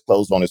 he had just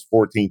closed on his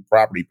 14th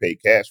property,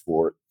 paid cash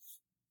for it,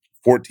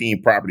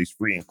 14 properties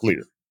free and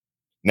clear.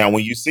 Now,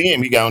 when you see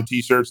him, he got on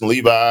t-shirts and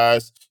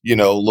Levi's,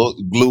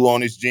 little glue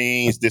on his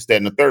jeans, this, that,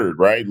 and the third,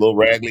 right? Little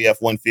Ragley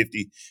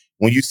F-150.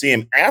 When you see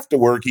him after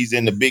work, he's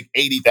in the big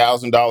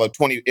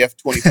 $80,000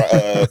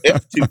 F-25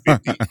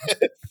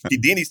 F-250.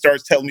 Then he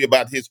starts telling me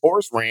about his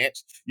horse ranch,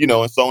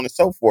 and so on and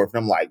so forth.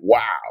 And I'm like,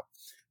 wow.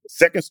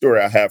 Second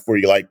story I have for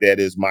you like that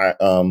is my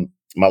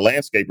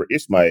landscaper,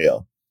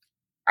 Ishmael.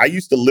 I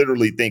used to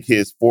literally think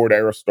his Ford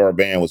Aerostar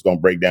van was going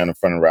to break down in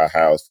front of our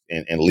house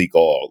and leak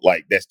oil.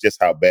 Like, that's just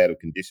how bad of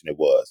condition it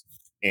was.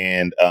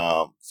 And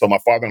so my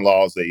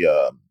father-in-law is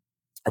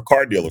a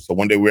car dealer. So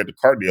one day we were at the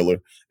car dealer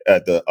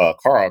at the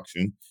car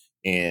auction,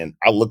 and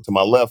I look to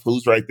my left,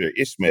 who's right there?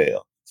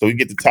 Ishmael. So we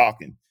get to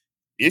talking.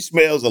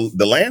 Ishmael's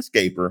the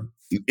landscaper.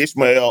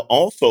 Ishmael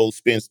also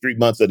spends 3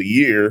 months of the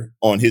year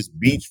on his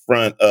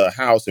beachfront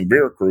house in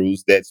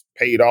Veracruz that's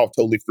paid off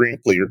totally free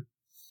and clear.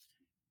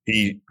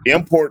 He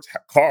imports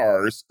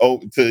cars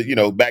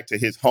to back to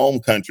his home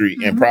country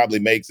and probably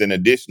makes an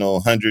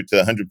additional $100,000 to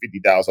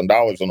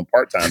 $150,000 on a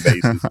part-time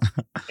basis.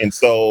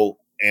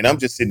 And I'm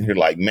just sitting here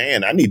like,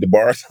 man, I need to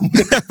borrow some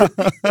money.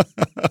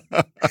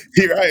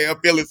 Here I am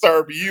feeling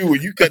sorry for you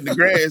when you cutting the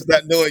grass,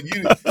 not knowing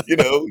you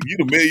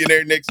the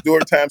millionaire next door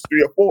times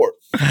 3 or 4.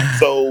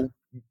 So,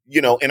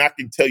 and I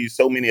can tell you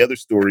so many other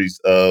stories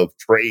of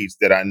trades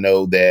that I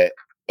know that,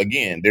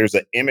 again, there's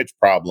an image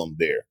problem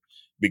there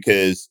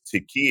because to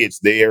kids,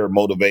 they are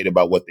motivated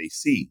by what they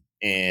see.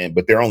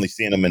 But they're only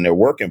seeing them in their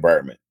work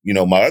environment.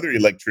 My other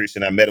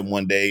electrician, I met him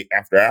one day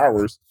after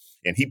hours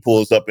and he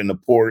pulls up in the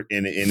port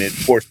in his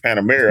Porsche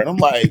Panamera. And I'm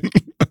like,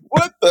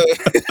 what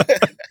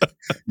the,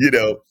 you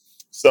know,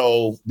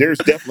 so there's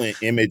definitely an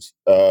image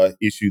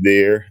issue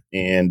there.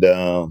 And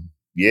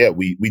yeah,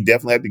 we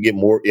definitely have to get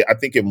more. I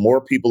think if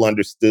more people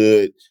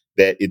understood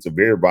that it's a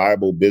very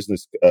viable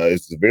business,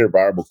 it's a very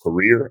viable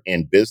career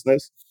and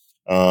business.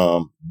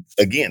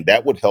 Again,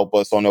 that would help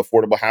us on the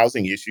affordable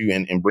housing issue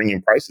and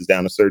bringing prices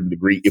down a certain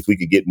degree if we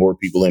could get more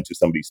people into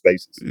some of these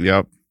spaces.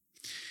 Yep.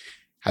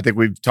 I think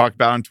we've talked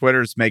about on Twitter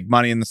is make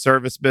money in the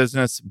service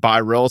business, buy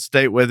real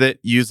estate with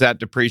it, use that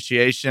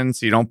depreciation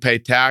so you don't pay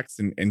tax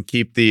and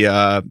keep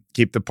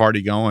the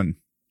party going.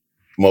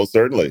 Most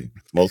certainly.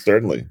 Most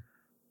certainly.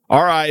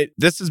 All right.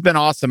 This has been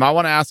awesome. I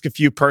want to ask a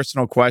few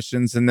personal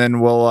questions and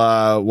then we'll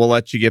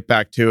let you get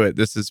back to it.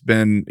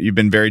 You've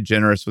been very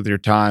generous with your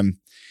time.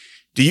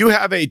 Do you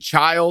have a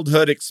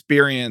childhood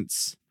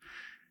experience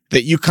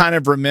that you kind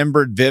of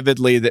remembered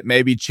vividly that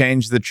maybe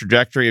changed the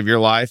trajectory of your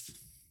life?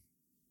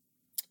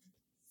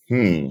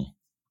 I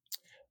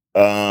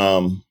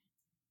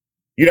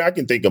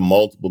can think of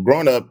multiple.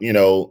 Growing up, in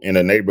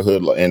a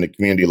neighborhood in a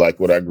community like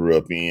what I grew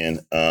up in,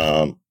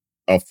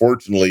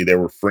 unfortunately, there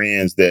were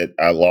friends that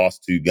I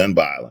lost to gun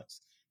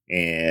violence.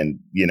 And,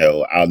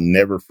 I'll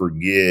never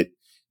forget,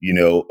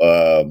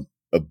 a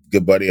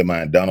good buddy of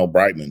mine, Donald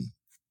Brightman.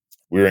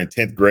 We were in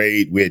 10th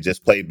grade. We had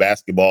just played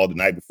basketball the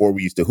night before.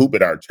 We used to hoop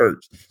at our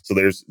church. So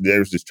there's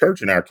this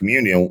church in our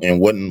community.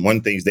 And one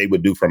things they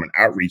would do from an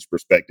outreach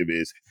perspective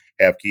is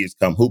have kids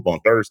come hoop on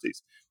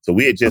Thursdays. So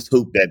we had just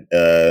hooped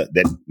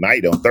that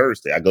night on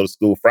Thursday. I go to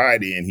school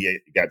Friday and he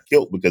got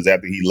killed because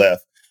after he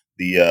left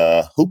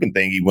the hooping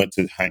thing, he went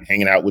to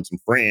hanging out with some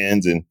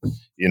friends and,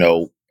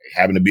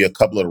 having to be a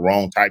couple of the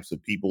wrong types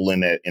of people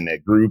in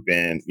that group.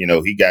 And,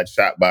 he got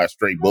shot by a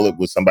stray bullet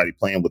with somebody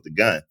playing with the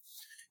gun.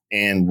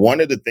 And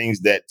one of the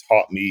things that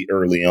taught me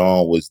early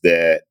on was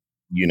that,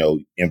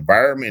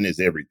 environment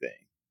is everything.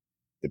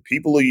 The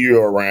people who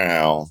you're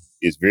around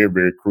is very,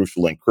 very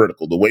crucial and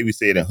critical. The way we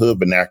say it in hood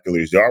vernacular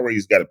is you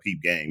always got to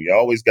peep game. You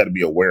always got to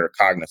be aware,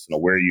 cognizant of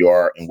where you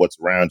are and what's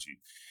around you.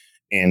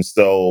 And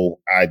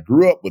so I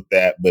grew up with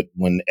that. But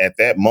when at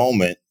that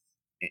moment,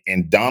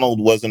 and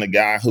Donald wasn't a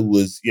guy who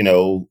was,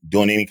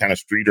 doing any kind of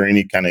street or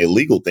any kind of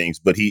illegal things,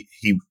 but he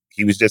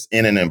was just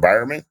in an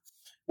environment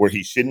where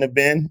he shouldn't have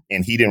been,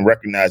 and he didn't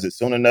recognize it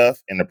soon enough,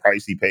 and the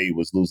price he paid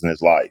was losing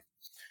his life.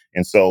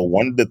 And so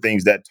one of the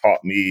things that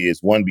taught me is,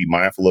 one, be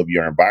mindful of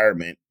your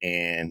environment,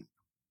 and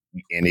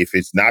if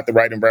it's not the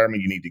right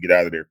environment, you need to get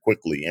out of there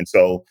quickly. And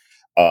so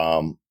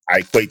I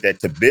equate that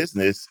to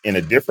business in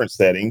a different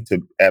setting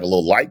to add a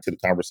little light to the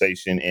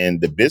conversation,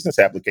 and the business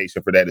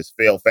application for that is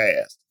fail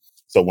fast.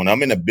 So when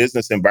I'm in a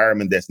business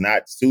environment that's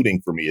not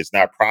suiting for me, it's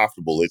not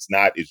profitable, it's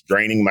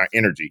draining my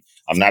energy,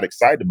 I'm not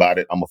excited about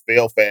it, I'm going to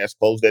fail fast,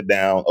 close that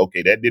down.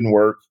 Okay, that didn't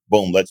work.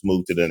 Boom, let's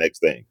move to the next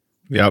thing.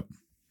 Yep.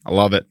 I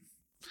love it.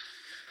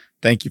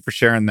 Thank you for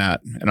sharing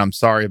that. And I'm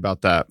sorry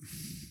about that.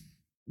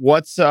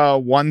 What's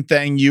one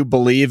thing you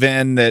believe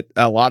in that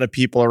a lot of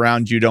people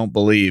around you don't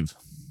believe?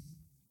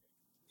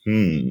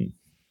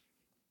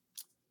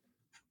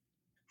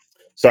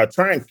 So I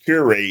try and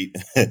curate,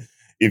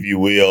 if you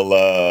will,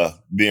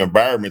 the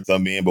environments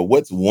I'm in. But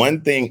what's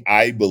one thing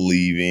I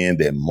believe in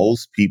that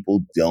most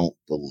people don't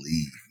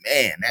believe?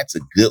 Man, that's a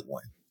good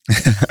one.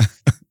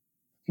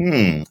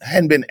 I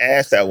hadn't been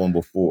asked that one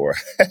before.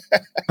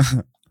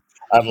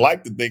 I'd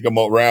like to think I'm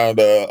around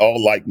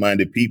all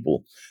like-minded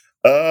people.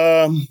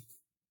 Tell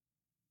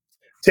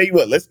you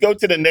what, let's go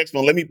to the next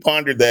one. Let me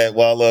ponder that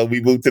while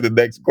we move to the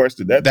next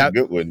question. That's a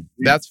good one.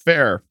 That's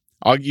fair.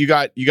 You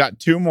got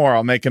 2 more.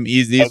 I'll make them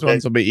easy. These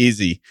ones will be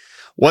easy.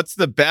 What's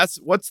the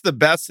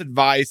best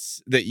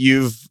advice that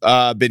you've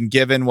been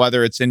given,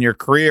 whether it's in your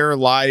career,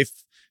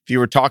 life? If you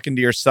were talking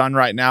to your son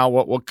right now,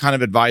 what kind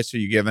of advice are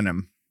you giving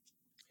him?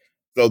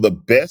 So the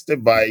best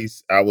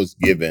advice I was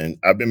given,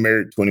 I've been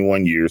married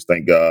 21 years,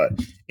 thank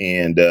God.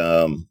 And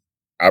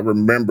I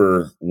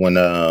remember when,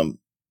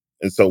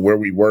 and so where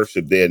we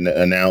worship, they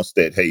announced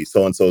that, hey,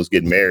 so-and-so is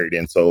getting married.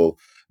 And so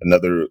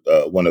another,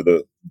 one of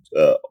the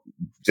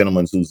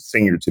gentlemen who's a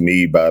senior to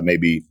me by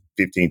maybe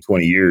 15,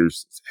 20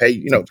 years,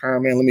 hey,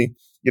 Tyron, man, let me,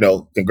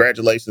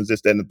 congratulations,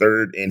 this, that, and the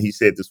third. And he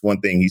said this one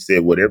thing, he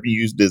said, whatever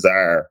you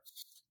desire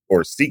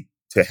or seek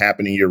to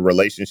happen in your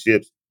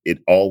relationships, it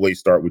always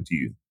start with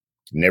you.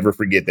 Never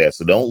forget that.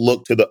 So don't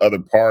look to the other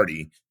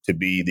party to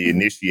be the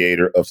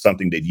initiator of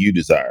something that you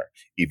desire.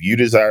 If you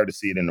desire to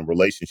see it in a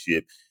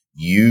relationship,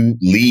 you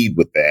lead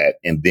with that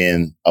and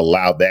then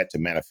allow that to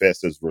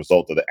manifest as a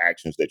result of the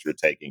actions that you're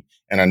taking.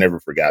 And I never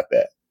forgot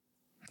that.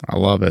 I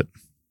love it.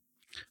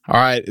 All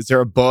right. Is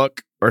there a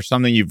book or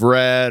something you've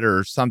read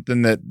or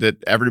something that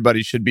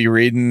everybody should be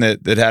reading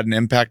that had an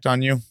impact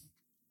on you?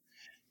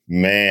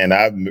 Man,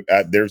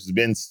 there's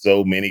been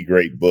so many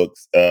great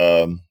books.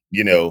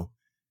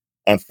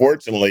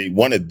 Unfortunately,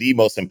 one of the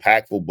most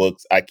impactful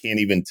books, I can't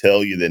even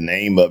tell you the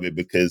name of it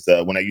because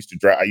when I used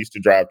to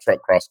drive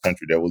truck cross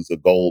country. That was a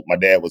goal. My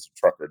dad was a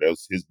trucker. That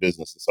was his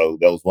business. And so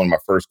that was one of my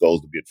first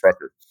goals, to be a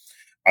trucker.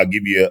 I'll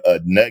give you a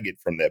nugget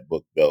from that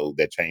book, though,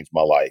 that changed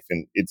my life.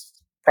 And it's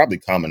probably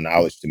common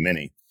knowledge to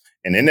many.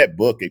 And in that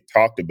book, it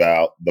talked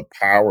about the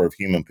power of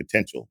human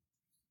potential.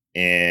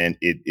 And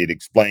it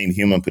explained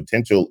human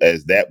potential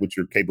as that which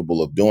you're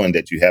capable of doing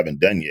that you haven't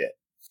done yet.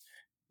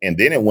 And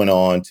then it went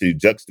on to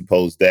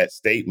juxtapose that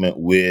statement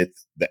with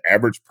the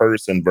average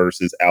person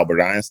versus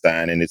Albert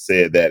Einstein. And it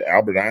said that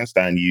Albert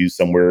Einstein used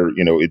somewhere,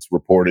 it's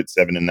reported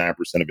 7 to 9%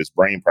 of his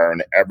brain power,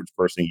 and the average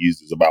person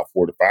uses about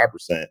 4 to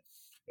 5%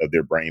 of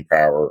their brain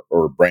power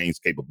or brain's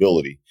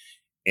capability.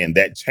 And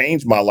that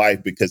changed my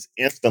life because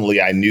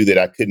instantly I knew that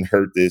I couldn't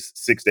hurt this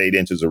 6 to 8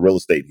 inches of real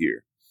estate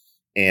here.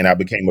 And I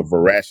became a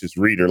voracious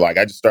reader. Like,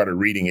 I just started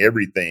reading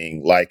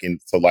everything.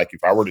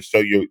 If I were to show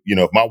you,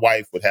 if my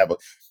wife would have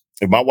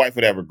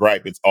a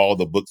gripe, it's all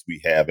the books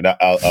we have. And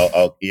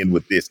I'll end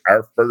with this.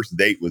 Our first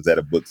date was at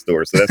a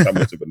bookstore. So that's how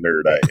much of a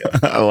nerd I am.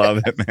 I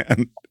love it,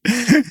 man.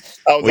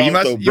 I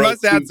was you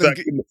must have some.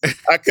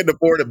 I couldn't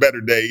afford a better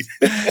date.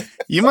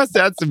 You must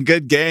have had some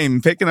good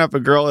game picking up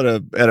a girl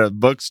at a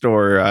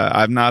bookstore.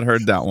 I've not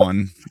heard that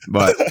one,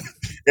 but.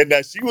 And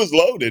now she was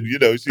loaded.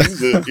 She was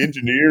an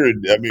engineer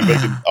and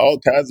making all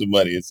kinds of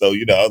money. And so,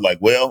 I was like,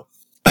 well,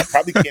 I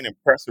probably can't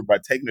impress her by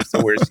taking her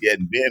somewhere she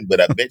hadn't been,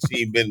 but I bet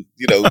she ain't been,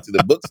 to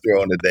the bookstore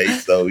on a date.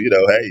 So,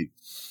 hey.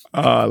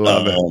 Oh, I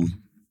love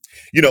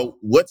it.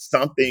 What's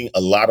something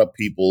a lot of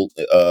people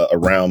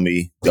around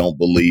me don't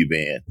believe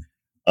in?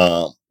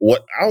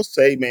 What I'll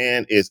say,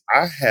 man, is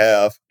I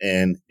have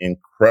an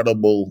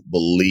incredible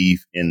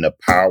belief in the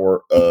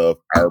power of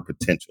our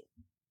potential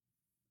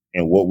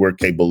and what we're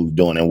capable of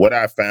doing. And what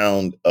I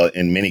found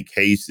in many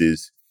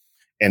cases,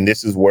 and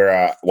this is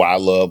why I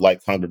love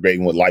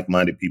congregating with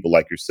like-minded people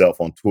like yourself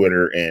on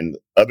Twitter and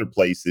other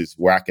places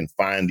where I can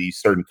find these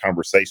certain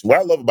conversations. What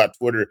I love about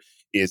Twitter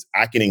is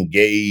I can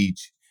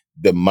engage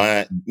the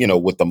mind,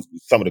 with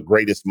some of the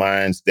greatest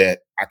minds that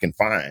I can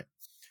find.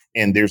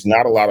 And there's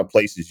not a lot of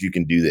places you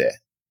can do that.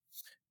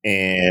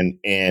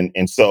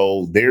 And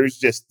so there's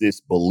just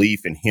this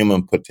belief in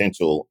human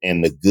potential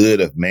and the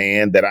good of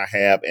man that I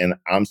have. And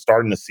I'm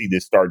starting to see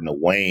this starting to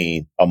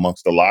wane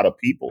amongst a lot of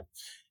people.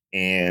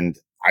 And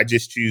I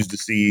just choose to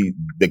see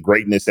the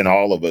greatness in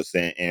all of us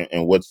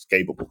and what's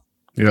capable.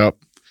 Yep.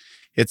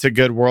 It's a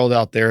good world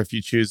out there if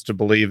you choose to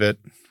believe it.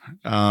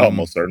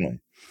 Most certainly.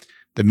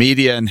 The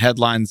media and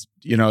headlines,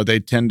 they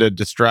tend to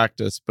distract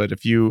us. But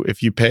if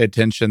you pay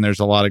attention, there's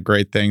a lot of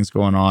great things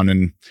going on.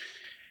 And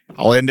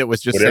I'll end it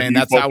with just saying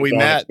that's how we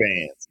met.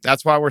 Expands.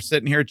 That's why we're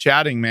sitting here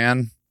chatting,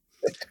 man.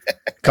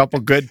 A couple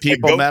good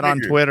people met on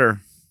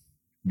Twitter.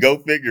 Go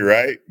figure,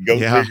 right? Go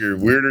figure.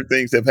 Weirder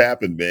things have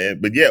happened,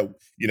 man. But yeah,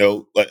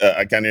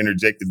 I kind of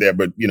interjected there,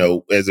 but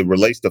as it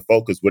relates to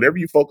focus, whatever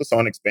you focus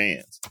on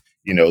expands.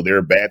 There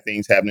are bad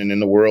things happening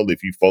in the world.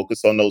 If you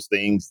focus on those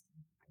things,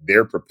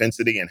 their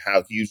propensity and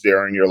how huge they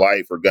are in your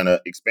life are going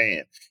to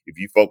expand. If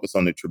you focus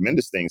on the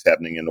tremendous things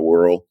happening in the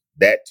world,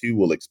 that too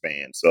will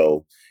expand.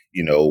 So,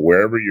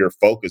 wherever your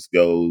focus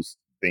goes,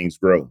 things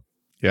grow.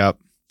 Yep.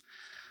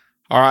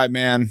 All right,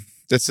 man.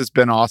 This has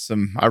been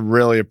awesome. I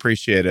really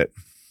appreciate it.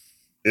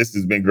 This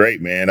has been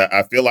great, man.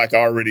 I feel like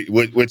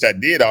which I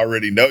did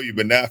already know you,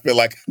 but now I feel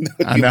like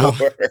I know you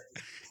more.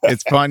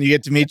 It's fun. You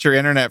get to meet your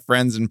internet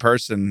friends in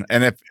person.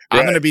 And if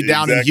I'm going to be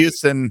down in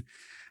Houston,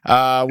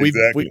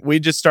 we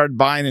just started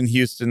buying in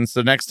Houston.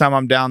 So next time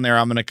I'm down there,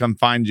 I'm going to come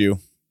find you.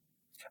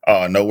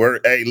 Oh, no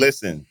worries. Hey,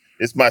 listen,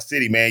 it's my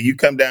city, man. You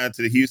come down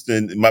to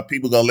Houston, my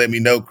people going to let me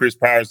know Chris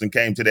Powers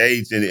came to the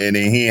age and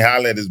he ain't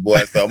holler at his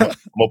boy. So I'm going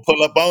to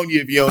pull up on you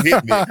if you don't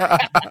hit me.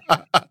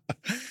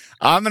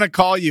 I'm going to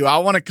call you. I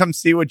want to come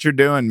see what you're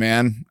doing,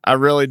 man. I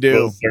really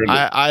do.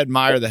 Well, I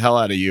admire the hell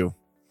out of you.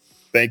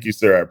 Thank you,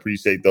 sir. I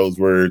appreciate those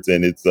words.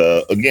 And it's,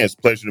 again, it's a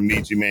pleasure to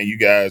meet you, man. You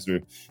guys are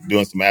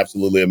doing some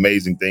absolutely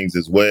amazing things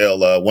as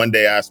well. One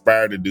day I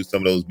aspire to do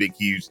some of those big,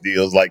 huge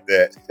deals like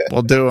that.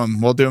 We'll do them.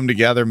 We'll do them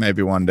together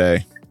maybe one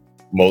day.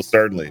 Most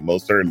certainly.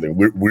 Most certainly.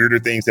 Weirder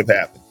things have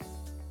happened.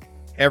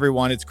 Hey,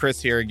 everyone. It's Chris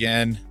here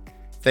again.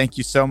 Thank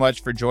you so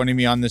much for joining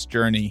me on this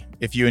journey.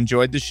 If you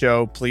enjoyed the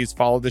show, please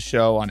follow the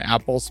show on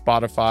Apple,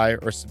 Spotify,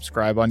 or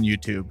subscribe on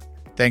YouTube.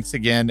 Thanks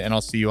again, and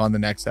I'll see you on the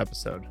next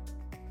episode.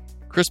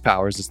 Chris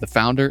Powers is the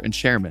founder and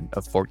chairman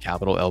of Fort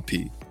Capital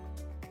LP.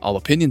 All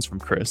opinions from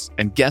Chris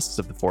and guests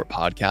of the Fort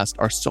podcast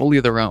are solely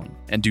their own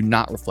and do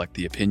not reflect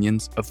the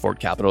opinions of Fort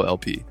Capital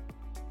LP.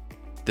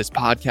 This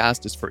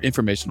podcast is for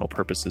informational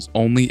purposes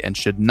only and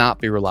should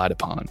not be relied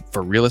upon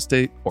for real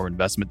estate or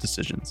investment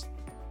decisions.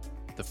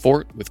 The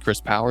Fort with Chris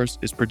Powers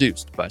is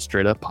produced by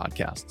Straight Up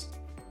Podcasts.